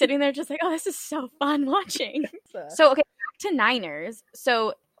just like sitting there just like, oh, this is so fun watching. So, okay, back to Niners.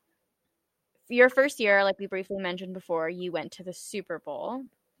 So your first year, like we briefly mentioned before, you went to the Super Bowl.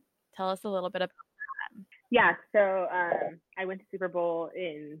 Tell us a little bit about that. Yeah, so I went to Super Bowl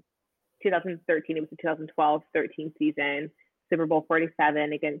in 2013. It was the 2012-13 season. Super Bowl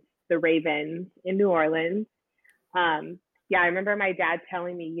 47 against the Ravens in New Orleans. Yeah, I remember my dad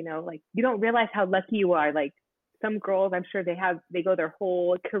telling me, like, you don't realize how lucky you are. Like, some girls, I'm sure they go their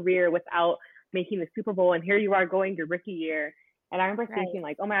whole career without making the Super Bowl, and here you are going your rookie year. And I remember thinking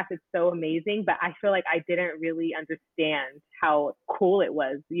like, oh my gosh, it's so amazing. But I feel like I didn't really understand how cool it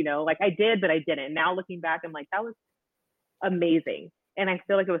was, like I did, but I didn't. Now looking back, I'm like, that was amazing. And I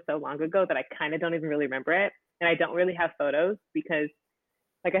feel like it was so long ago that I kind of don't even really remember it. And I don't really have photos because,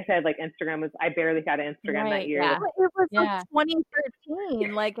 like I said, like I barely got an Instagram that year. Yeah. It was like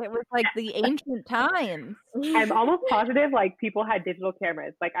 2013. Like it was like the ancient times. I'm almost positive like people had digital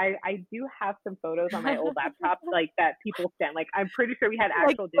cameras. Like I do have some photos on my old laptop like that people sent. Like I'm pretty sure we had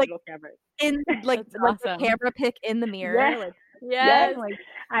actual digital cameras. In like the camera pic in the mirror. Yes. Like, yes.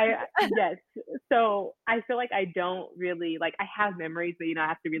 Like yes. So I feel like I don't really like I have memories, but I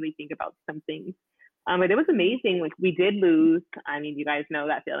have to really think about some things. But it was amazing. Like we did lose. I mean, you guys know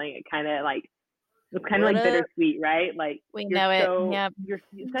that feeling. It kind of like it's kind of like bittersweet, right? Like we know it. Yep. You're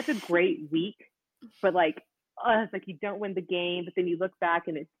such a great week, but like it's like you don't win the game, but then you look back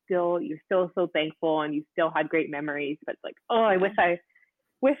and you're still so thankful and you still had great memories. But it's like, oh, I wish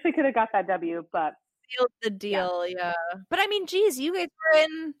I could have got that W, but sealed the deal, yeah. But I mean, geez, you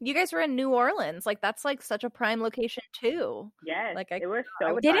guys were in New Orleans. Like that's like such a prime location too. Yes, like it was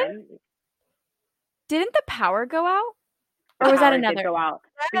so fun. Didn't the power go out? Or was that another? Go out.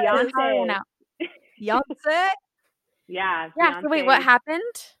 Beyonce went out. Beyonce? Yeah. Yeah. So wait, what happened?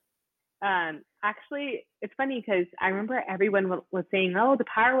 Actually, it's funny because I remember everyone was saying, "Oh, the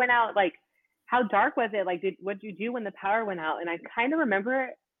power went out." Like, how dark was it? Like, what did you do when the power went out? And I kind of remember.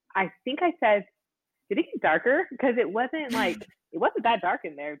 I think I said, did it get darker? Because it wasn't that dark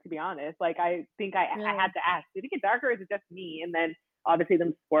in there, to be honest. Like, I think I had to ask, did it get darker or is it just me? And then obviously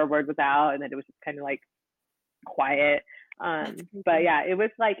the scoreboard was out, and then it was just kind of like quiet. But yeah, it was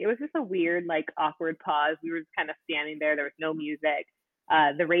just a weird, like, awkward pause. We were just kind of standing there. There was no music.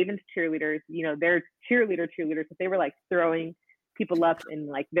 The Ravens cheerleaders, they're cheerleaders, but they were like throwing people up, and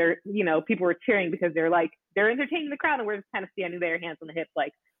like people were cheering because they're entertaining the crowd, and we're just kind of standing there, hands on the hips,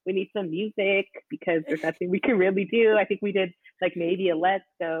 like, we need some music because there's nothing we can really do. I think we did like maybe a Let's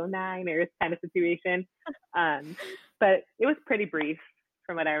Go Niners kind of situation. But it was pretty brief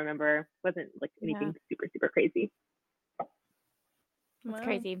from what I remember. It wasn't like anything super, super crazy. That's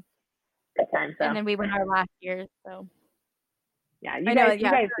crazy. Good time, so. And then we went our last year, so. Yeah, you guys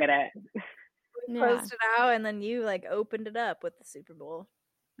did it. We closed it out, and then you like opened it up with the Super Bowl.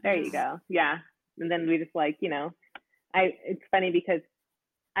 There you go. Yeah. And then we just like, it's funny because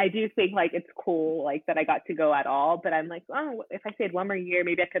I do think like it's cool like that I got to go at all, but I'm like, oh, if I stayed one more year,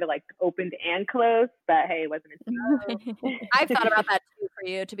 maybe I could have like opened and closed, but hey, it wasn't. I've thought about that too for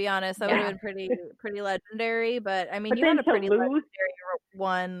you, to be honest. That would have been pretty legendary, but I mean, you had a pretty legendary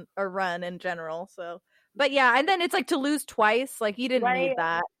run in general. So, but yeah, and then it's like to lose twice, like you didn't need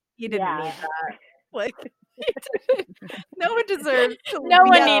that. You didn't need that. Like, no one deserves to no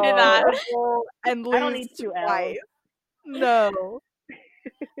one needed that and lose I don't need twice. No.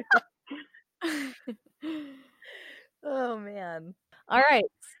 Oh man. All right.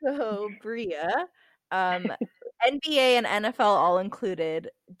 So Bria, NBA and NFL all included.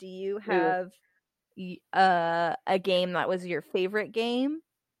 Do you have a game that was your favorite game?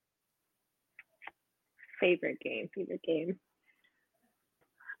 Favorite game.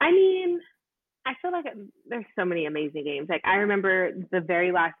 I mean, I feel like there's so many amazing games. Like, I remember the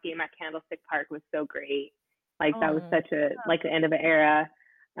very last game at Candlestick Park was so great. Like, that was such like the end of an era.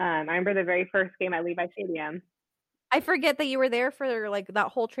 I remember the very first game at Levi Stadium. I forget that you were there for like that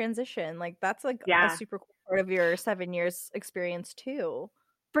whole transition. Like, that's like a super cool part of your 7 years experience too.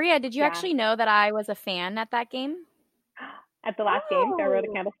 Bria, did you actually know that I was a fan at that game? At the last game, I rode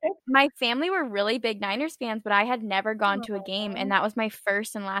a candlestick. My family were really big Niners fans, but I had never gone to a game, and that was my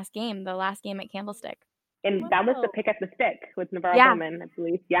first and last game, the last game at Candlestick. And that was the Pick Up the Stick with Navarro Bowman, I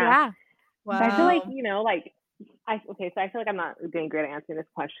believe. Yeah. Wow. So I feel like, so I feel like I'm not doing great at answering this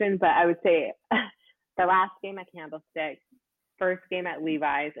question, but I would say the last game at Candlestick, first game at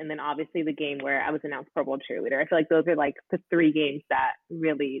Levi's, and then obviously the game where I was announced Pro Bowl cheerleader. I feel like those are like the three games that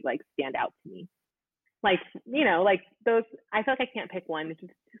really like stand out to me. Like, like those, I feel like I can't pick one. There's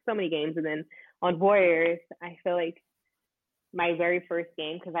just so many games. And then on Warriors, I feel like my very first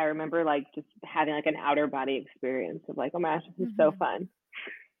game, because I remember like just having like an outer body experience of like, oh my gosh, this is so fun.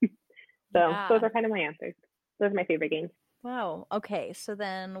 So those are kind of my answers. Those are my favorite games. Wow. Okay. So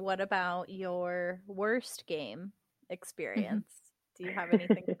then what about your worst game experience? Do you have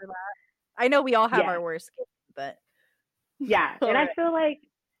anything for that? I know we all have our worst game, but. Yeah. And I feel like,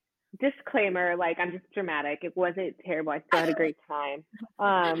 disclaimer, like, I'm just dramatic. It wasn't terrible. I still had a great time.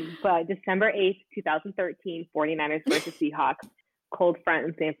 But December 8th, 2013, 49ers versus Seahawks, cold front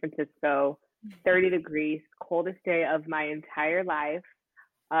in San Francisco, 30 degrees, coldest day of my entire life,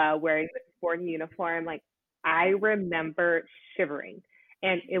 wearing the sporting uniform. Like, I remember shivering.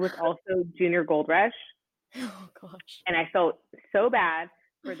 And it was also Junior Gold Rush. Oh, gosh. And I felt so bad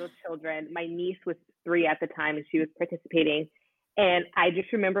for those children. My niece was 3 at the time, and she was participating. And I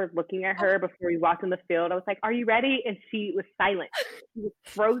just remember looking at her before we walked in the field. I was like, are you ready? And she was silent. She was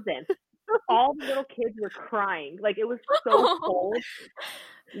frozen. All the little kids were crying. Like, it was so cold.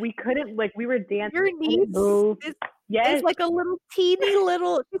 We couldn't, like, we were dancing. Your niece is like a little teeny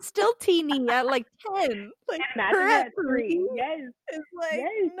little, it's still teeny at like 10. Like, imagine at 3. Yes. It's like,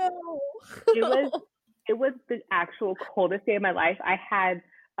 no. It was the actual coldest day of my life. I had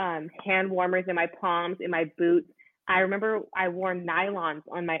hand warmers in my palms, in my boots. I remember I wore nylons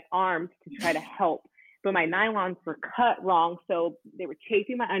on my arms to try to help, but my nylons were cut wrong, so they were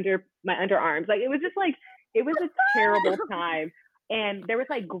chafing my underarms. Like, it was just like, it was a terrible time. And there was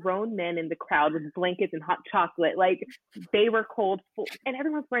like grown men in the crowd with blankets and hot chocolate. Like, they were cold, and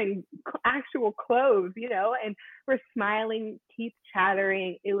everyone's wearing actual clothes, and we're smiling, teeth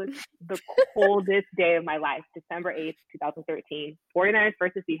chattering. It was the coldest day of my life. December 8th, 2013, 49ers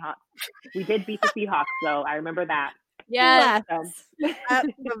versus Seahawks. We did beat the Seahawks, though. I remember that. Yes. At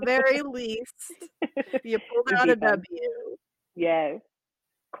the very least, you pulled out a W. Yes.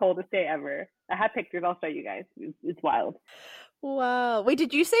 Coldest day ever. I have pictures. I'll show you guys. It's wild. Wow. Wait,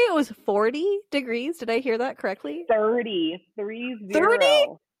 did you say it was 40 degrees? Did I hear that correctly? 30. 30?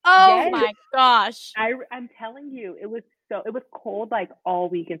 Oh, yes. My gosh. I'm telling you, it was cold like all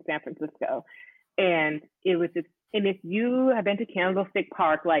week in San Francisco. and it was just, and if you have been to Candlestick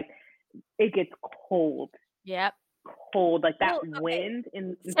Park, like it gets cold. Yep. Cold, like that Well, okay. wind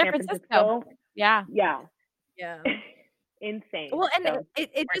in San San Francisco. Francisco. Yeah. Yeah. Yeah. Insane. Well, and So,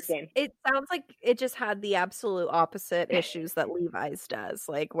 it sounds like it just had the absolute opposite issues that Levi's does,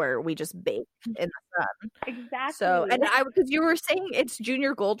 like where we just bake in the sun. exactly. So, and because you were saying it's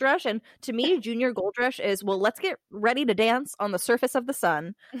Junior Gold Rush, and to me, Junior Gold Rush is, well, let's get ready to dance on the surface of the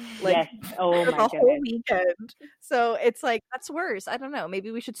sun, like yes. Oh for my the goodness. whole weekend. So it's like, that's worse. I don't know. Maybe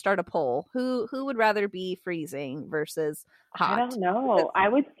we should start a poll. Who would rather be freezing versus hot? I don't know. I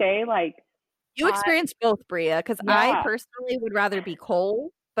would say like You experienced both, Bria, because I Yeah. personally would rather be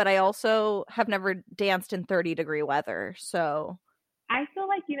cold, but I also have never danced in 30-degree weather. So I feel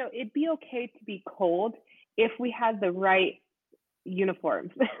like, you know, it'd be okay to be cold if we had the right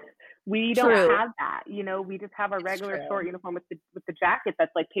uniforms. We don't True. have that, you know. We just have a It's regular true. short uniform with the jacket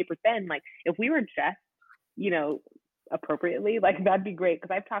that's like paper thin. Like if we were dressed, you know, appropriately, like that'd be great.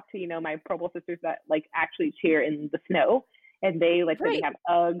 Because I've talked to, you know, my Pro Bowl sisters that like actually cheer in the snow, and they like Right. they have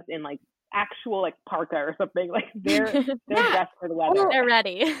Uggs and like actual like parka or something. Like they're dressed for the weather. Well, They're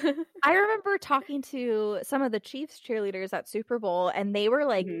ready. I remember talking to some of the Chiefs cheerleaders at Super Bowl, and they were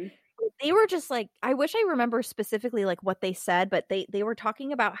like, Mhm. they were just like, I wish I remember specifically like what they said, but they were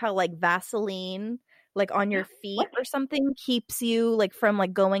talking about how like Vaseline like on your feet What? or something keeps you like from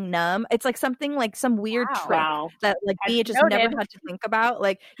like going numb. It's like something like some weird trick Wow. that like I've we just never noted. had to think about.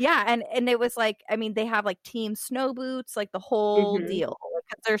 Like, yeah, and it was like, I mean, they have like team snow boots, like the whole Mhm. deal.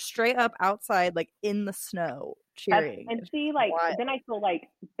 Like, they're straight up outside, like in the snow cheering. And It's see, like wild. then I feel like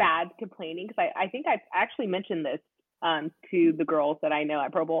bad complaining because I think I've actually mentioned this to the girls that I know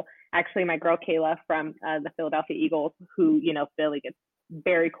at Pro Bowl. Actually, my girl Kayla from the Philadelphia Eagles, who, you know, Philly gets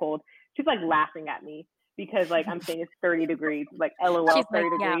very cold. She's like laughing at me because like I'm saying it's 30 degrees, like LOL, She's 30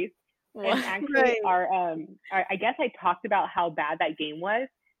 like, yeah. degrees. And actually, Right. our I guess I talked about how bad that game was.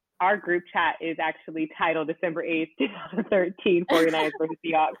 Our group chat is actually titled December 8th, 2013, 49ers versus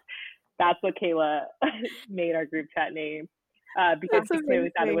Seahawks. That's what Kayla made our group chat name. Because That's she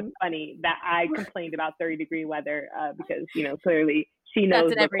clearly thought it was amazing. funny that I complained about 30-degree weather because, you know, clearly she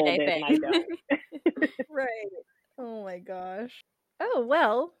knows That's an what cold everyday is and I thing. don't. Right. Oh my gosh. Oh,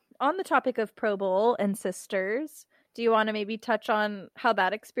 well, on the topic of Pro Bowl and sisters, do you want to maybe touch on how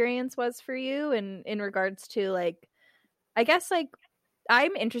that experience was for you and in regards to like, I guess like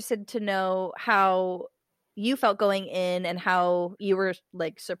I'm interested to know how you felt going in and how you were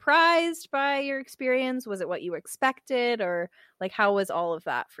like surprised by your experience. Was it what you expected, or like how was all of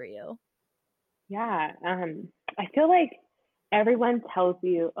that for you? Yeah. I feel like everyone tells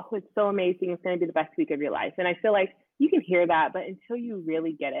you, oh, it's so amazing. It's going to be the best week of your life. And I feel like you can hear that, but until you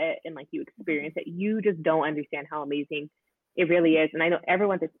really get it and like you experience it, you just don't understand how amazing it really is. And I know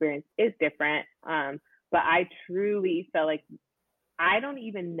everyone's experience is different. But I truly felt like I don't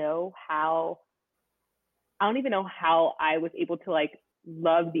even know how I was able to like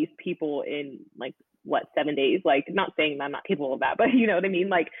love these people in like what 7 days. Like not saying that I'm not capable of that, but you know what I mean?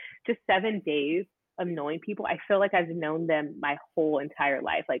 Like just 7 days of knowing people. I feel like I've known them my whole entire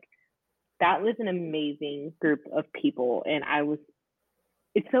life. Like that was an amazing group of people. And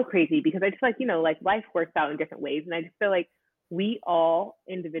it's so crazy because I just like, you know, like life works out in different ways. And I just feel like we all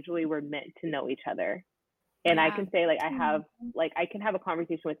individually were meant to know each other. And I Yeah. can say like I can have a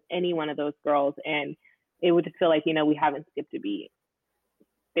conversation with any one of those girls and it would just feel like, you know, we haven't skipped a beat.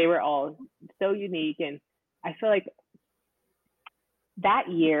 They were all so unique. And I feel like that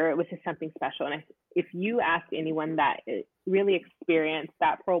year it was just something special. And if you ask anyone that really experienced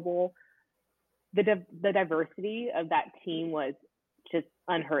that Pro Bowl, the diversity of that team was just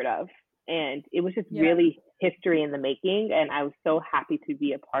unheard of. And it was just really history in the making. And I was so happy to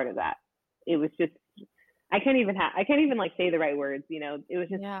be a part of that. It was just, I can't even like say the right words, you know. It was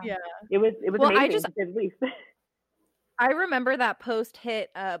just, it was Well, amazing to say the least. I remember that post hit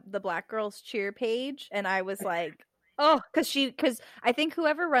the Black Girls Cheer page, and I was like, oh, because I think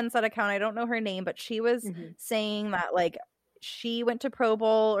whoever runs that account, I don't know her name, but she was saying that like she went to Pro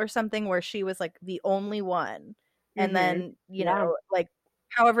Bowl or something where she was like the only one, and then you know, like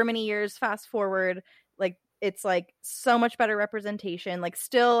however many years fast forward, like it's like so much better representation. Like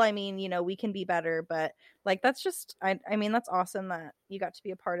still, I mean, you know, we can be better, but like that's just I mean that's awesome that you got to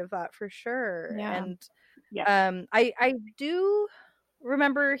be a part of that for sure. Yeah. And I do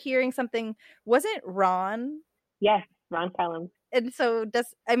remember hearing something. Wasn't Ron? Yes, Ron Kellum. And so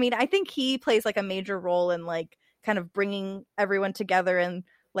I think he plays like a major role in like kind of bringing everyone together and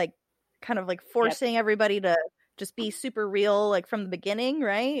like kind of like forcing everybody to just be super real, like from the beginning,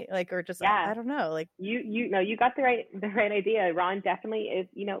 right? Like, or just, Yeah. I don't know, like you know, you got the right idea. Ron definitely is,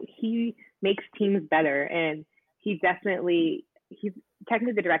 you know, he makes teams better, and he's technically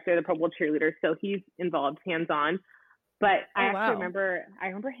the director of the Pro Bowl cheerleaders, so he's involved hands on. But I actually remember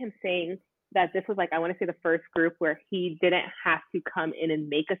him saying that this was like, I want to say the first group where he didn't have to come in and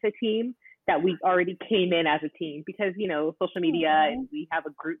make us a team, that we already came in as a team, because, you know, social media, and we have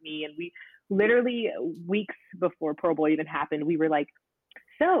a group me, and we literally weeks before Pro Bowl even happened, we were like,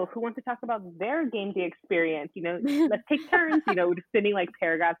 so who wants to talk about their game day experience? You know, let's take turns, you know, just sending like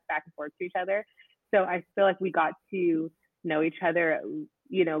paragraphs back and forth to each other. So I feel like we got to know each other,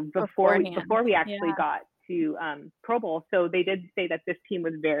 you know, before we actually got to Pro Bowl. So they did say that this team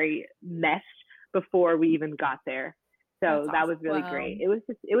was very meshed before we even got there. So that was really great. It was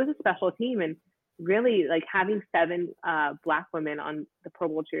a special team, and really like having 7 Black women on the Pro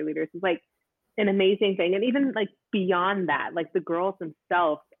Bowl cheerleaders is like an amazing thing. And even like beyond that, like the girls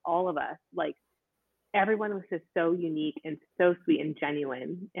themselves, all of us, like everyone was just so unique and so sweet and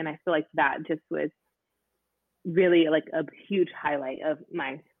genuine. And I feel like that just was really like a huge highlight of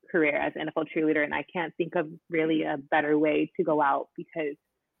my career as an NFL cheerleader. And I can't think of really a better way to go out, because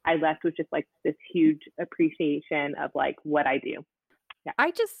I left with just like this huge appreciation of like what I do. Yeah.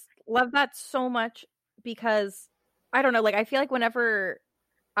 I just love that so much, because I don't know, like I feel like whenever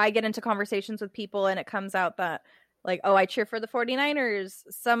I get into conversations with people and it comes out that like, oh, I cheer for the 49ers,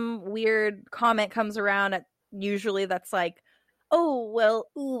 some weird comment comes around usually that's like, oh, well,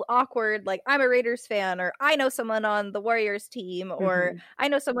 ooh, awkward, like I'm a Raiders fan, or I know someone on the Warriors team, or I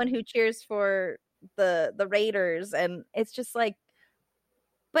know someone who cheers for the Raiders, and it's just like,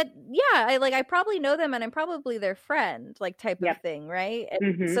 but yeah, I probably know them and I'm probably their friend, like type of thing, right?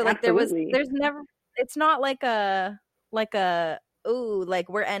 And so like absolutely. there's never, it's not like a ooh, like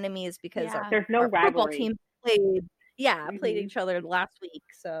we're enemies because there's no our football rivalry. team played each other last week.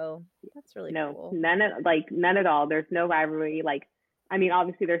 So that's really cool. None at all. There's no rivalry. Like, I mean,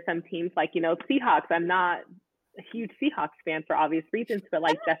 obviously there's some teams like, you know, Seahawks. I'm not a huge Seahawks fan for obvious reasons, but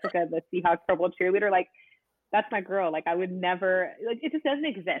like Jessica, the Seahawks Pro Bowl cheerleader, like that's my girl. Like I would never, like it just doesn't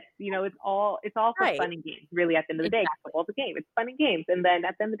exist. You know, it's all for fun and games. Really, at the end of the day, football's a game. It's fun and games. And then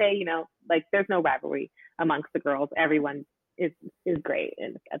at the end of the day, you know, like there's no rivalry amongst the girls. Everyone is great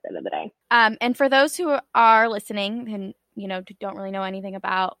at the end of the day. And for those who are listening and, you know, don't really know anything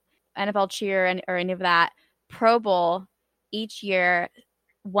about NFL cheer or any of that, Pro Bowl, each year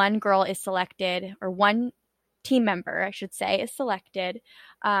one girl is selected, or one team member, I should say, is selected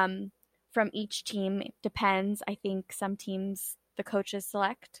from each team. It depends. I think some teams the coaches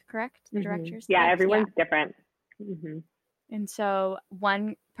select, correct? The directors? Yeah, everyone's different. And so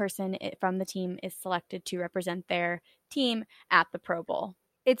one person from the team is selected to represent their team at the Pro Bowl.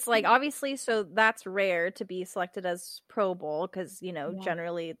 It's like, obviously, so that's rare to be selected as Pro Bowl, because, you know,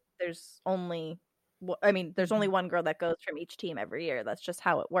 generally there's only one girl that goes from each team every year. That's just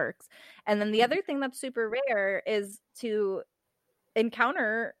how it works. And then the other thing that's super rare is to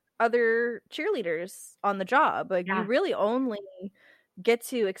encounter other cheerleaders on the job. Like you really only get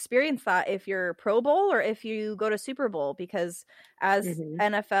to experience that if you're Pro Bowl or if you go to Super Bowl, because as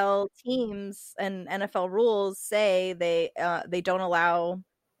NFL teams and NFL rules say, they don't allow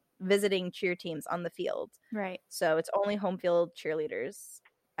visiting cheer teams on the field. Right. So it's only home field cheerleaders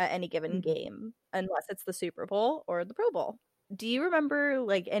at any given game, unless it's the Super Bowl or the Pro Bowl. Do you remember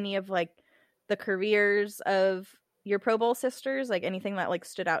like any of like the careers of your Pro Bowl sisters? Like anything that like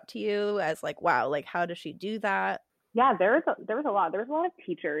stood out to you as like, wow, like how does she do that? Yeah, there was a lot. There was a lot of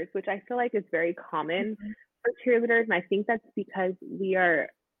teachers, which I feel like is very common for cheerleaders, and I think that's because we are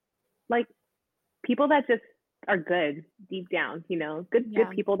like people that just are good deep down, you know, good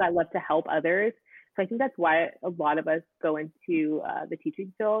people that love to help others. So I think that's why a lot of us go into the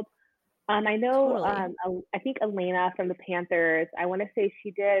teaching field. I know, I think Elena from the Panthers, I want to say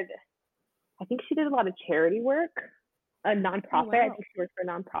she did a lot of charity work, a nonprofit. Oh, wow. I think she worked for a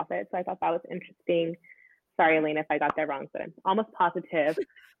nonprofit. So I thought that was interesting. Sorry, Elena, if I got that wrong, but I'm almost positive.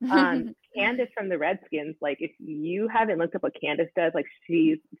 Candace from the Redskins, like if you haven't looked up what Candace does, like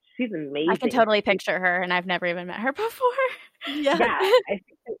she's amazing. I can totally picture her, and I've never even met her before. Yeah, I think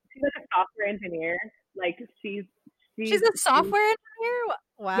she's like a software engineer. Like she's a software engineer.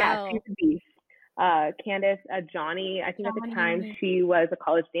 Wow. Yeah, she's a beast. Candace, Johnny, I think at the time she was a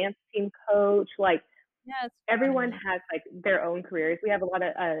college dance team coach. Like everyone has like their own careers. We have a lot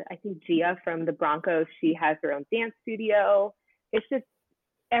of, I think Gia from the Broncos, she has her own dance studio. It's just,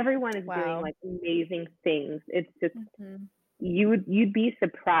 everyone is doing like amazing things. It's just, you'd be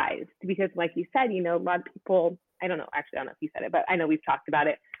surprised because like you said, you know, a lot of people, I don't know if you said it, but I know we've talked about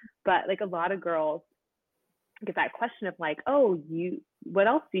it, but like a lot of girls get that question of like, oh, what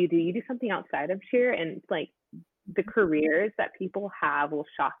else do? You do something outside of cheer? And it's like the careers that people have will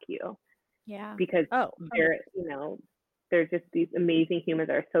shock you. Yeah. Because they're just these amazing humans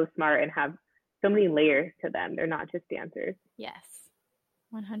that are so smart and have so many layers to them. They're not just dancers. Yes,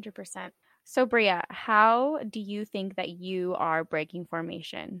 100%. So Bria, how do you think that you are breaking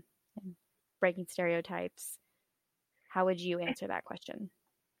formation and breaking stereotypes? How would you answer that question?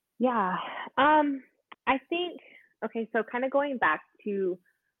 Yeah. I think, okay, so kind of going back to,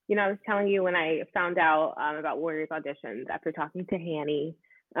 I was telling you when I found out about Warriors auditions after talking to Hanny,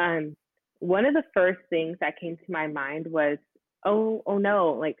 one of the first things that came to my mind was, oh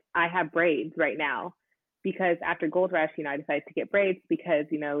no, like I have braids right now. Because after Gold Rush, I decided to get braids because,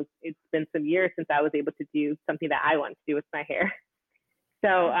 it's been some years since I was able to do something that I wanted to do with my hair.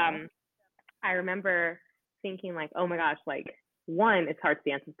 So I remember thinking like, oh my gosh, like one, it's hard to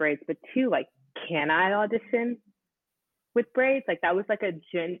dance with braids, but two, like, can I audition with braids? Like that was like a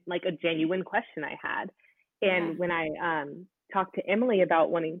genuine question I had. And when I talked to Emily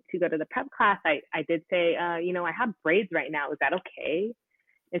about wanting to go to the prep class, I did say, I have braids right now. Is that okay?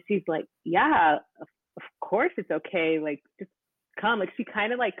 And she's like, yeah, of course it's okay. Like just come. Like she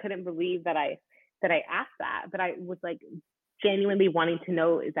kind of like couldn't believe that I asked that, but I was like genuinely wanting to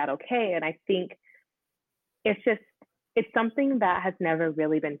know, is that okay? And I think it's something that has never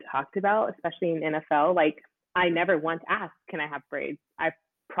really been talked about, especially in NFL. Like I never once asked, can I have braids? I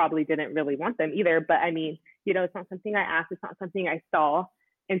probably didn't really want them either, but I mean, it's not something I asked. It's not something I saw.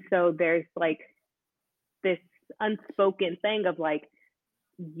 And so there's like this unspoken thing of like,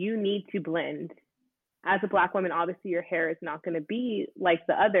 you need to blend. As a Black woman, obviously your hair is not going to be like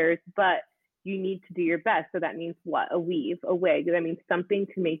the others, but you need to do your best. So that means what? A weave, a wig. That means something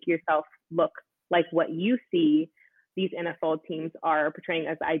to make yourself look like what you see these NFL teams are portraying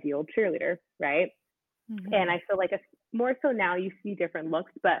as the ideal cheerleader, right? Mm-hmm. And I feel like more so now you see different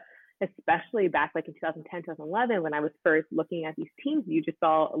looks, but especially back like in 2010, 2011, when I was first looking at these teams, you just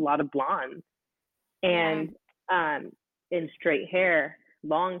saw a lot of blondes and in straight hair,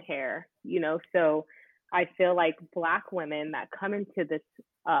 long hair, so I feel like Black women that come into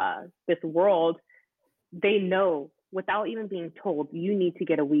this world, they know without even being told, you need to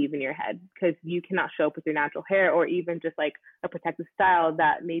get a weave in your head because you cannot show up with your natural hair or even just like a protective style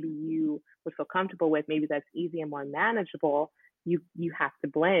that maybe you would feel comfortable with, maybe that's easy and more manageable. You have to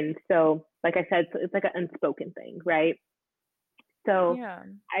blend. So like I said, it's like an unspoken thing, right? So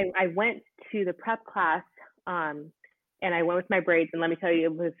I went to the prep class and I went with my braids, and let me tell you,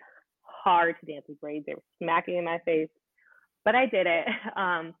 it was hard to dance with braids. They were smacking in my face, but I did it.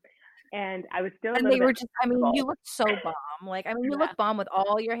 And I was still. And they were just. I mean, you look so bomb. Like, I mean, you look bomb with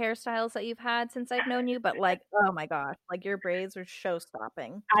all your hairstyles that you've had since I've known you. But like, oh my gosh, like your braids are show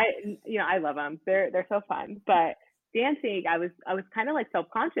stopping. I love them. They're so fun. But dancing, I was kind of like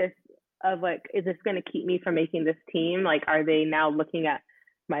self-conscious of like, is this going to keep me from making this team? Like, are they now looking at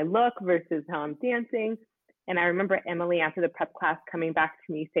my look versus how I'm dancing? And I remember Emily after the prep class coming back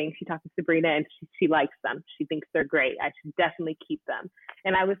to me saying she talked to Sabrina and she likes them. She thinks they're great. I should definitely keep them.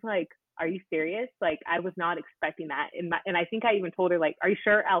 And I was like, are you serious? Like, I was not expecting that. And I think I even told her, like, are you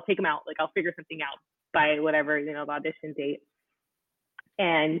sure? I'll take them out. Like, I'll figure something out by whatever, the audition date.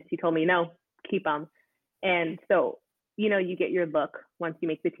 And she told me, no, keep them. And so, you get your look. Once you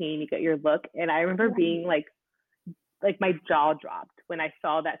make the team, you get your look. And I remember being like my jaw dropped when I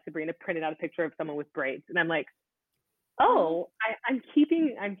saw that Sabrina printed out a picture of someone with braids. And I'm like, oh, I'm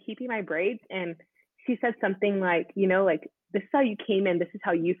keeping my braids. And she said something like, like, this is how you came in. This is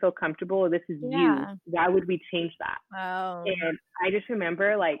how you feel comfortable. This is you. Why would we change that? Oh. And I just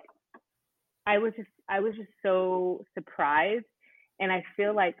remember like, I was just so surprised. And I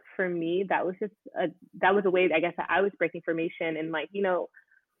feel like for me, that was a way, I guess, that I was breaking formation. And like,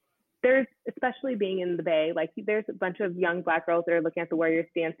 there's, especially being in the Bay, like there's a bunch of young Black girls that are looking at the Warriors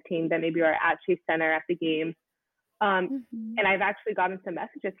dance team that maybe are at Chase Center at the games. And I've actually gotten some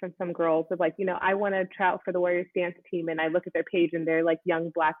messages from some girls of like, I want to try out for the Warriors dance team. And I look at their page and they're like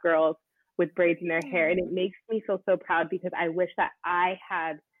young Black girls with braids in their hair. And it makes me feel so proud because I wish that I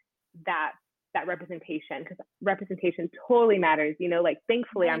had that representation, because representation totally matters. Like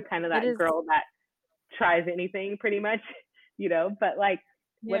thankfully I'm kind of that girl that tries anything pretty much, but like,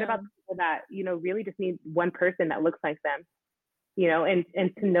 what about people that, really just need one person that looks like them, and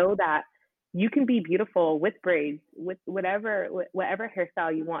to know that you can be beautiful with braids, with whatever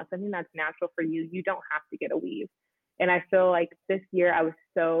hairstyle you want, something that's natural for you. You don't have to get a weave. And I feel like this year I was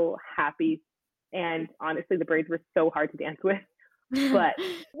so happy. And honestly, the braids were so hard to dance with. But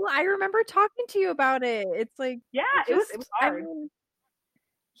well, I remember talking to you about it. It's like, it was hard.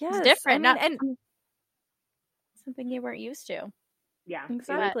 It's different. something you weren't used to. Yeah,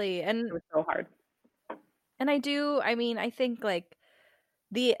 Exactly. it was so hard. And I think like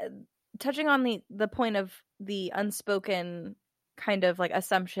the touching on the point of the unspoken kind of like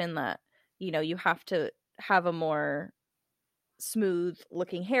assumption that, you have to have a more smooth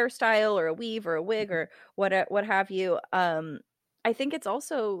looking hairstyle or a weave or a wig or what have you. I think it's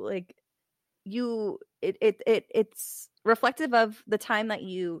also like it's reflective of the time that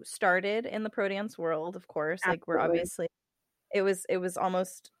you started in the pro dance world, of course. Like we're Absolutely. obviously it was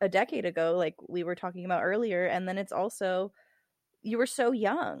almost a decade ago, like we were talking about earlier, and then it's also you were so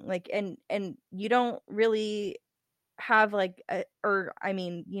young, like and you don't really have like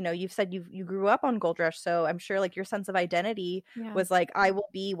you've said you grew up on Gold Rush, so I'm sure like your sense of identity was like, I will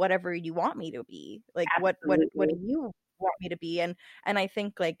be whatever you want me to be, like what do you want me to be? And I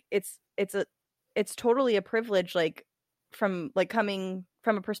think like it's totally a privilege, like from like coming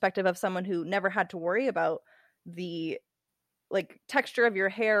from a perspective of someone who never had to worry about the like texture of your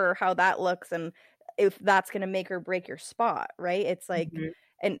hair or how that looks and if that's going to make or break your spot, right? It's like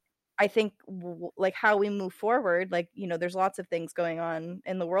and I think like how we move forward, like, there's lots of things going on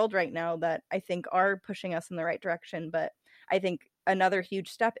in the world right now that I think are pushing us in the right direction. But I think another huge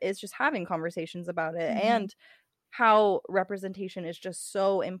step is just having conversations about it and how representation is just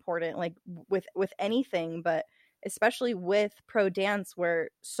so important, like with anything, but especially with pro dance, where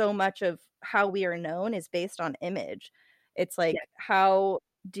so much of how we are known is based on image. It's like, how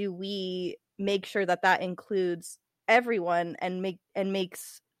do we make sure that that includes everyone and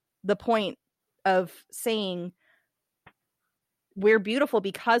makes the point of saying we're beautiful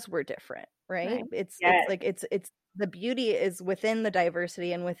because we're different, right? It's like it's the beauty is within the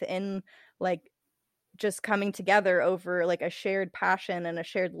diversity and within like just coming together over like a shared passion and a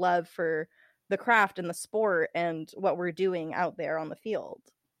shared love for the craft and the sport and what we're doing out there on the field.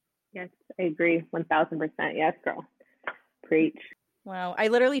 Yes, I agree 1000%. Yes, girl. Preach. Wow. I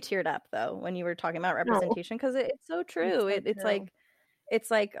literally teared up though when you were talking about representation, because it's so true. It's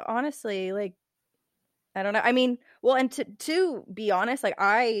like honestly, like, I don't know. I mean, well, and to be honest, like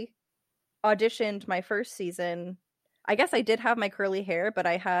I auditioned my first season. I guess I did have my curly hair, but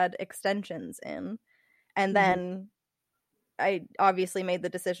I had extensions in. And then I obviously made the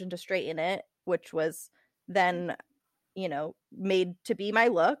decision to straighten it, which was then, made to be my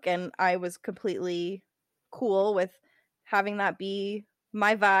look. And I was completely cool with having that be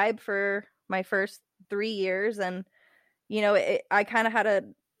my vibe for my first 3 years. And, I kind of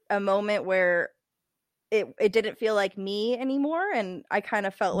had a moment where it didn't feel like me anymore. And I kind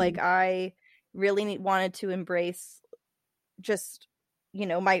of felt like I really wanted to embrace just,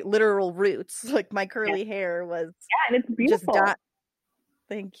 my literal roots. Like my curly hair was and it's beautiful.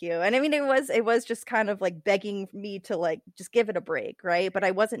 Thank you. And I mean, it was just kind of like begging me to like just give it a break, right? But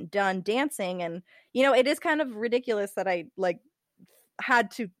I wasn't done dancing. And it is kind of ridiculous that I like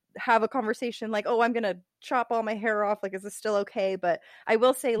had to have a conversation like, oh, I'm gonna chop all my hair off, like, is this still okay? But I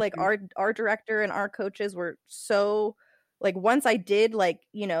will say, like, our director and our coaches were so like, once I did like,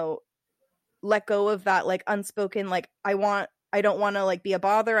 let go of that like unspoken like, I don't want to like be a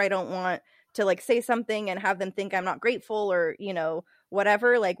bother, I don't want to like say something and have them think I'm not grateful or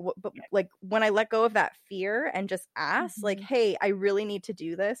whatever, like but like when I let go of that fear and just ask like, hey, I really need to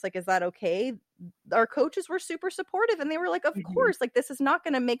do this, like, is that okay? Our coaches were super supportive and they were like, of course, like, this is not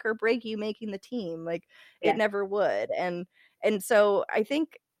going to make or break you making the team, like it never would. And so I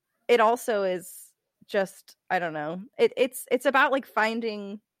think it also is just, I don't know, it's about like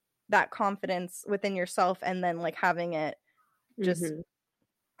finding that confidence within yourself and then like having it just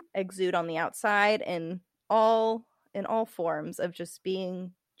exude on the outside in all forms of just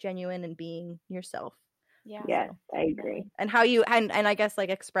being genuine and being yourself. Yes, I agree. And how you and I guess like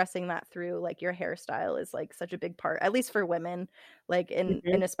expressing that through like your hairstyle is like such a big part, at least for women, like and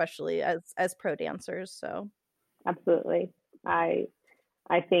especially as pro dancers. So absolutely. I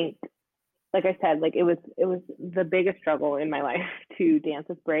think, like I said, like it was the biggest struggle in my life to dance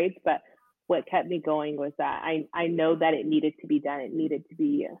with braids, but what kept me going was that I know that it needed to be done. It needed to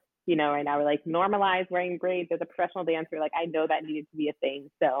be, right now we're like normalize wearing braids as a professional dancer. Like I know that needed to be a thing.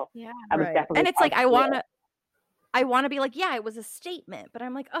 So I was definitely, and it's like I want to be like, yeah, it was a statement, but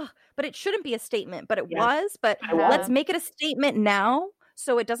I'm like, oh, but it shouldn't be a statement, but it was. But let's make it a statement now,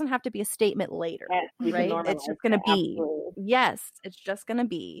 so it doesn't have to be a statement later, right? It's just gonna be. Absolutely. Yes, it's just gonna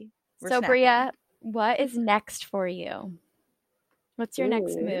be. So Bria, what is next for you? What's your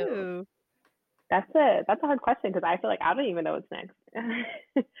next move? That's a hard question because I feel like I don't even know what's next.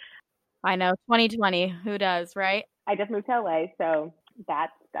 I know, 2020. Who does, right? I just moved to LA, so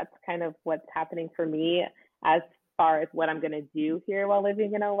that's kind of what's happening for me. As far as what I'm gonna do here while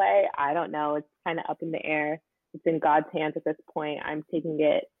living in LA, I don't know. It's kind of up in the air. it's in God's hands at this point. I'm taking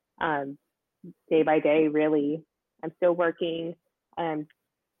it day by day, really. I'm still working.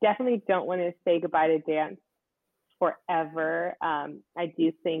 Definitely don't want to say goodbye to dance forever. I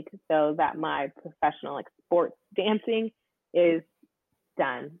do think, though, that my professional sports dancing is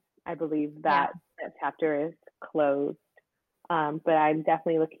done. I believe that that chapter is closed. But I'm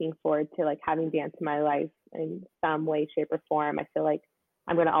definitely looking forward to having dance in my life in some way, shape, or form. I feel like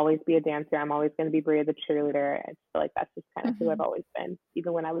I'm going to always be a dancer. I'm always going to be Bria the cheerleader. I feel like that's just kind of who I've always been,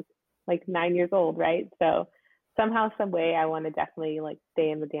 even when I was 9 years old, right? So somehow, some way, I want to definitely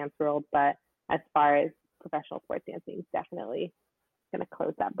stay in the dance world. But as far as professional sports dancing, definitely going to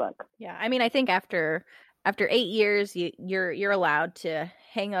close that book. Yeah, I mean, I think after 8 years, you're allowed to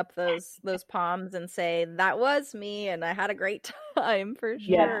hang up those palms and say that was me, and I had a great time for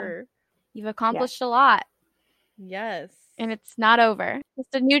sure. You've accomplished a lot. Yes, and it's not over.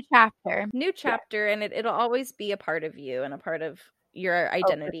 It's a new chapter. And it'll always be a part of you and a part of your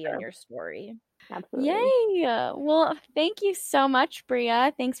identity and your story. Absolutely. Yay! Well, thank you so much,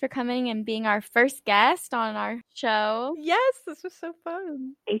 Bria. Thanks for coming and being our first guest on our show. Yes, this was so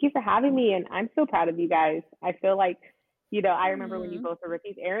fun. Thank you for having me, and I'm so proud of you guys. I feel like, I remember when you both were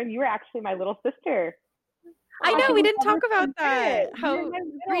rookies. Erin, you were actually my little sister. I know, we didn't talk about that. How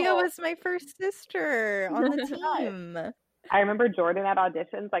Bria was my first sister on the team. I remember Jordan at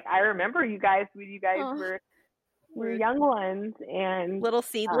auditions. I remember you guys when you guys were young ones and little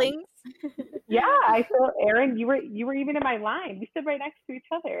seedlings. I feel Erin, you were even in my line. We stood right next to each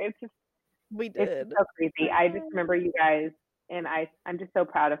other. It's just It's so crazy. I just remember you guys, and I'm just so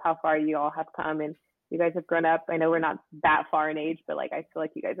proud of how far you all have come, and you guys have grown up. I know we're not that far in age, but I feel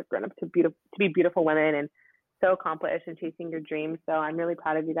like you guys have grown up to be beautiful women and so accomplished and chasing your dreams. So I'm really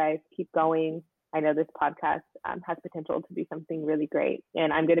proud of you guys. Keep going. I know this podcast has potential to be something really great,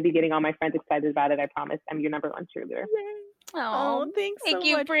 and I'm going to be getting all my friends excited about it. I promise. I'm your number one cheerleader. Oh, thanks so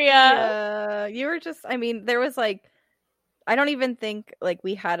you, much, Bria. You were just, there was I don't even think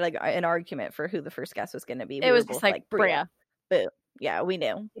we had an argument for who the first guest was going to be. It was just Bria. But yeah, we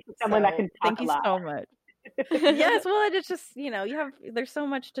knew. Someone that can talk thank you so much. Yes, well, it's just there's so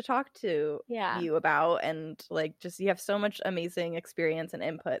much to talk to you about, and you have so much amazing experience and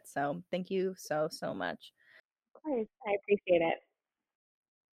input. So thank you so much. Of course, I appreciate it.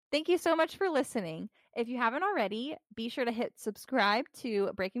 Thank you so much for listening. If you haven't already, be sure to hit subscribe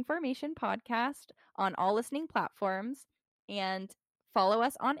to Breaking Formation podcast on all listening platforms, and follow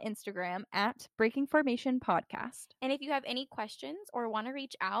us on Instagram at Breaking Formation Podcast. And if you have any questions or want to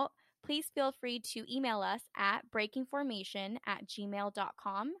reach out, please feel free to email us at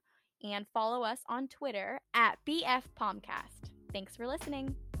breakingformation@gmail.com and follow us on Twitter at BFPomcast. Thanks for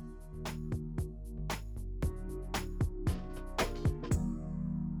listening.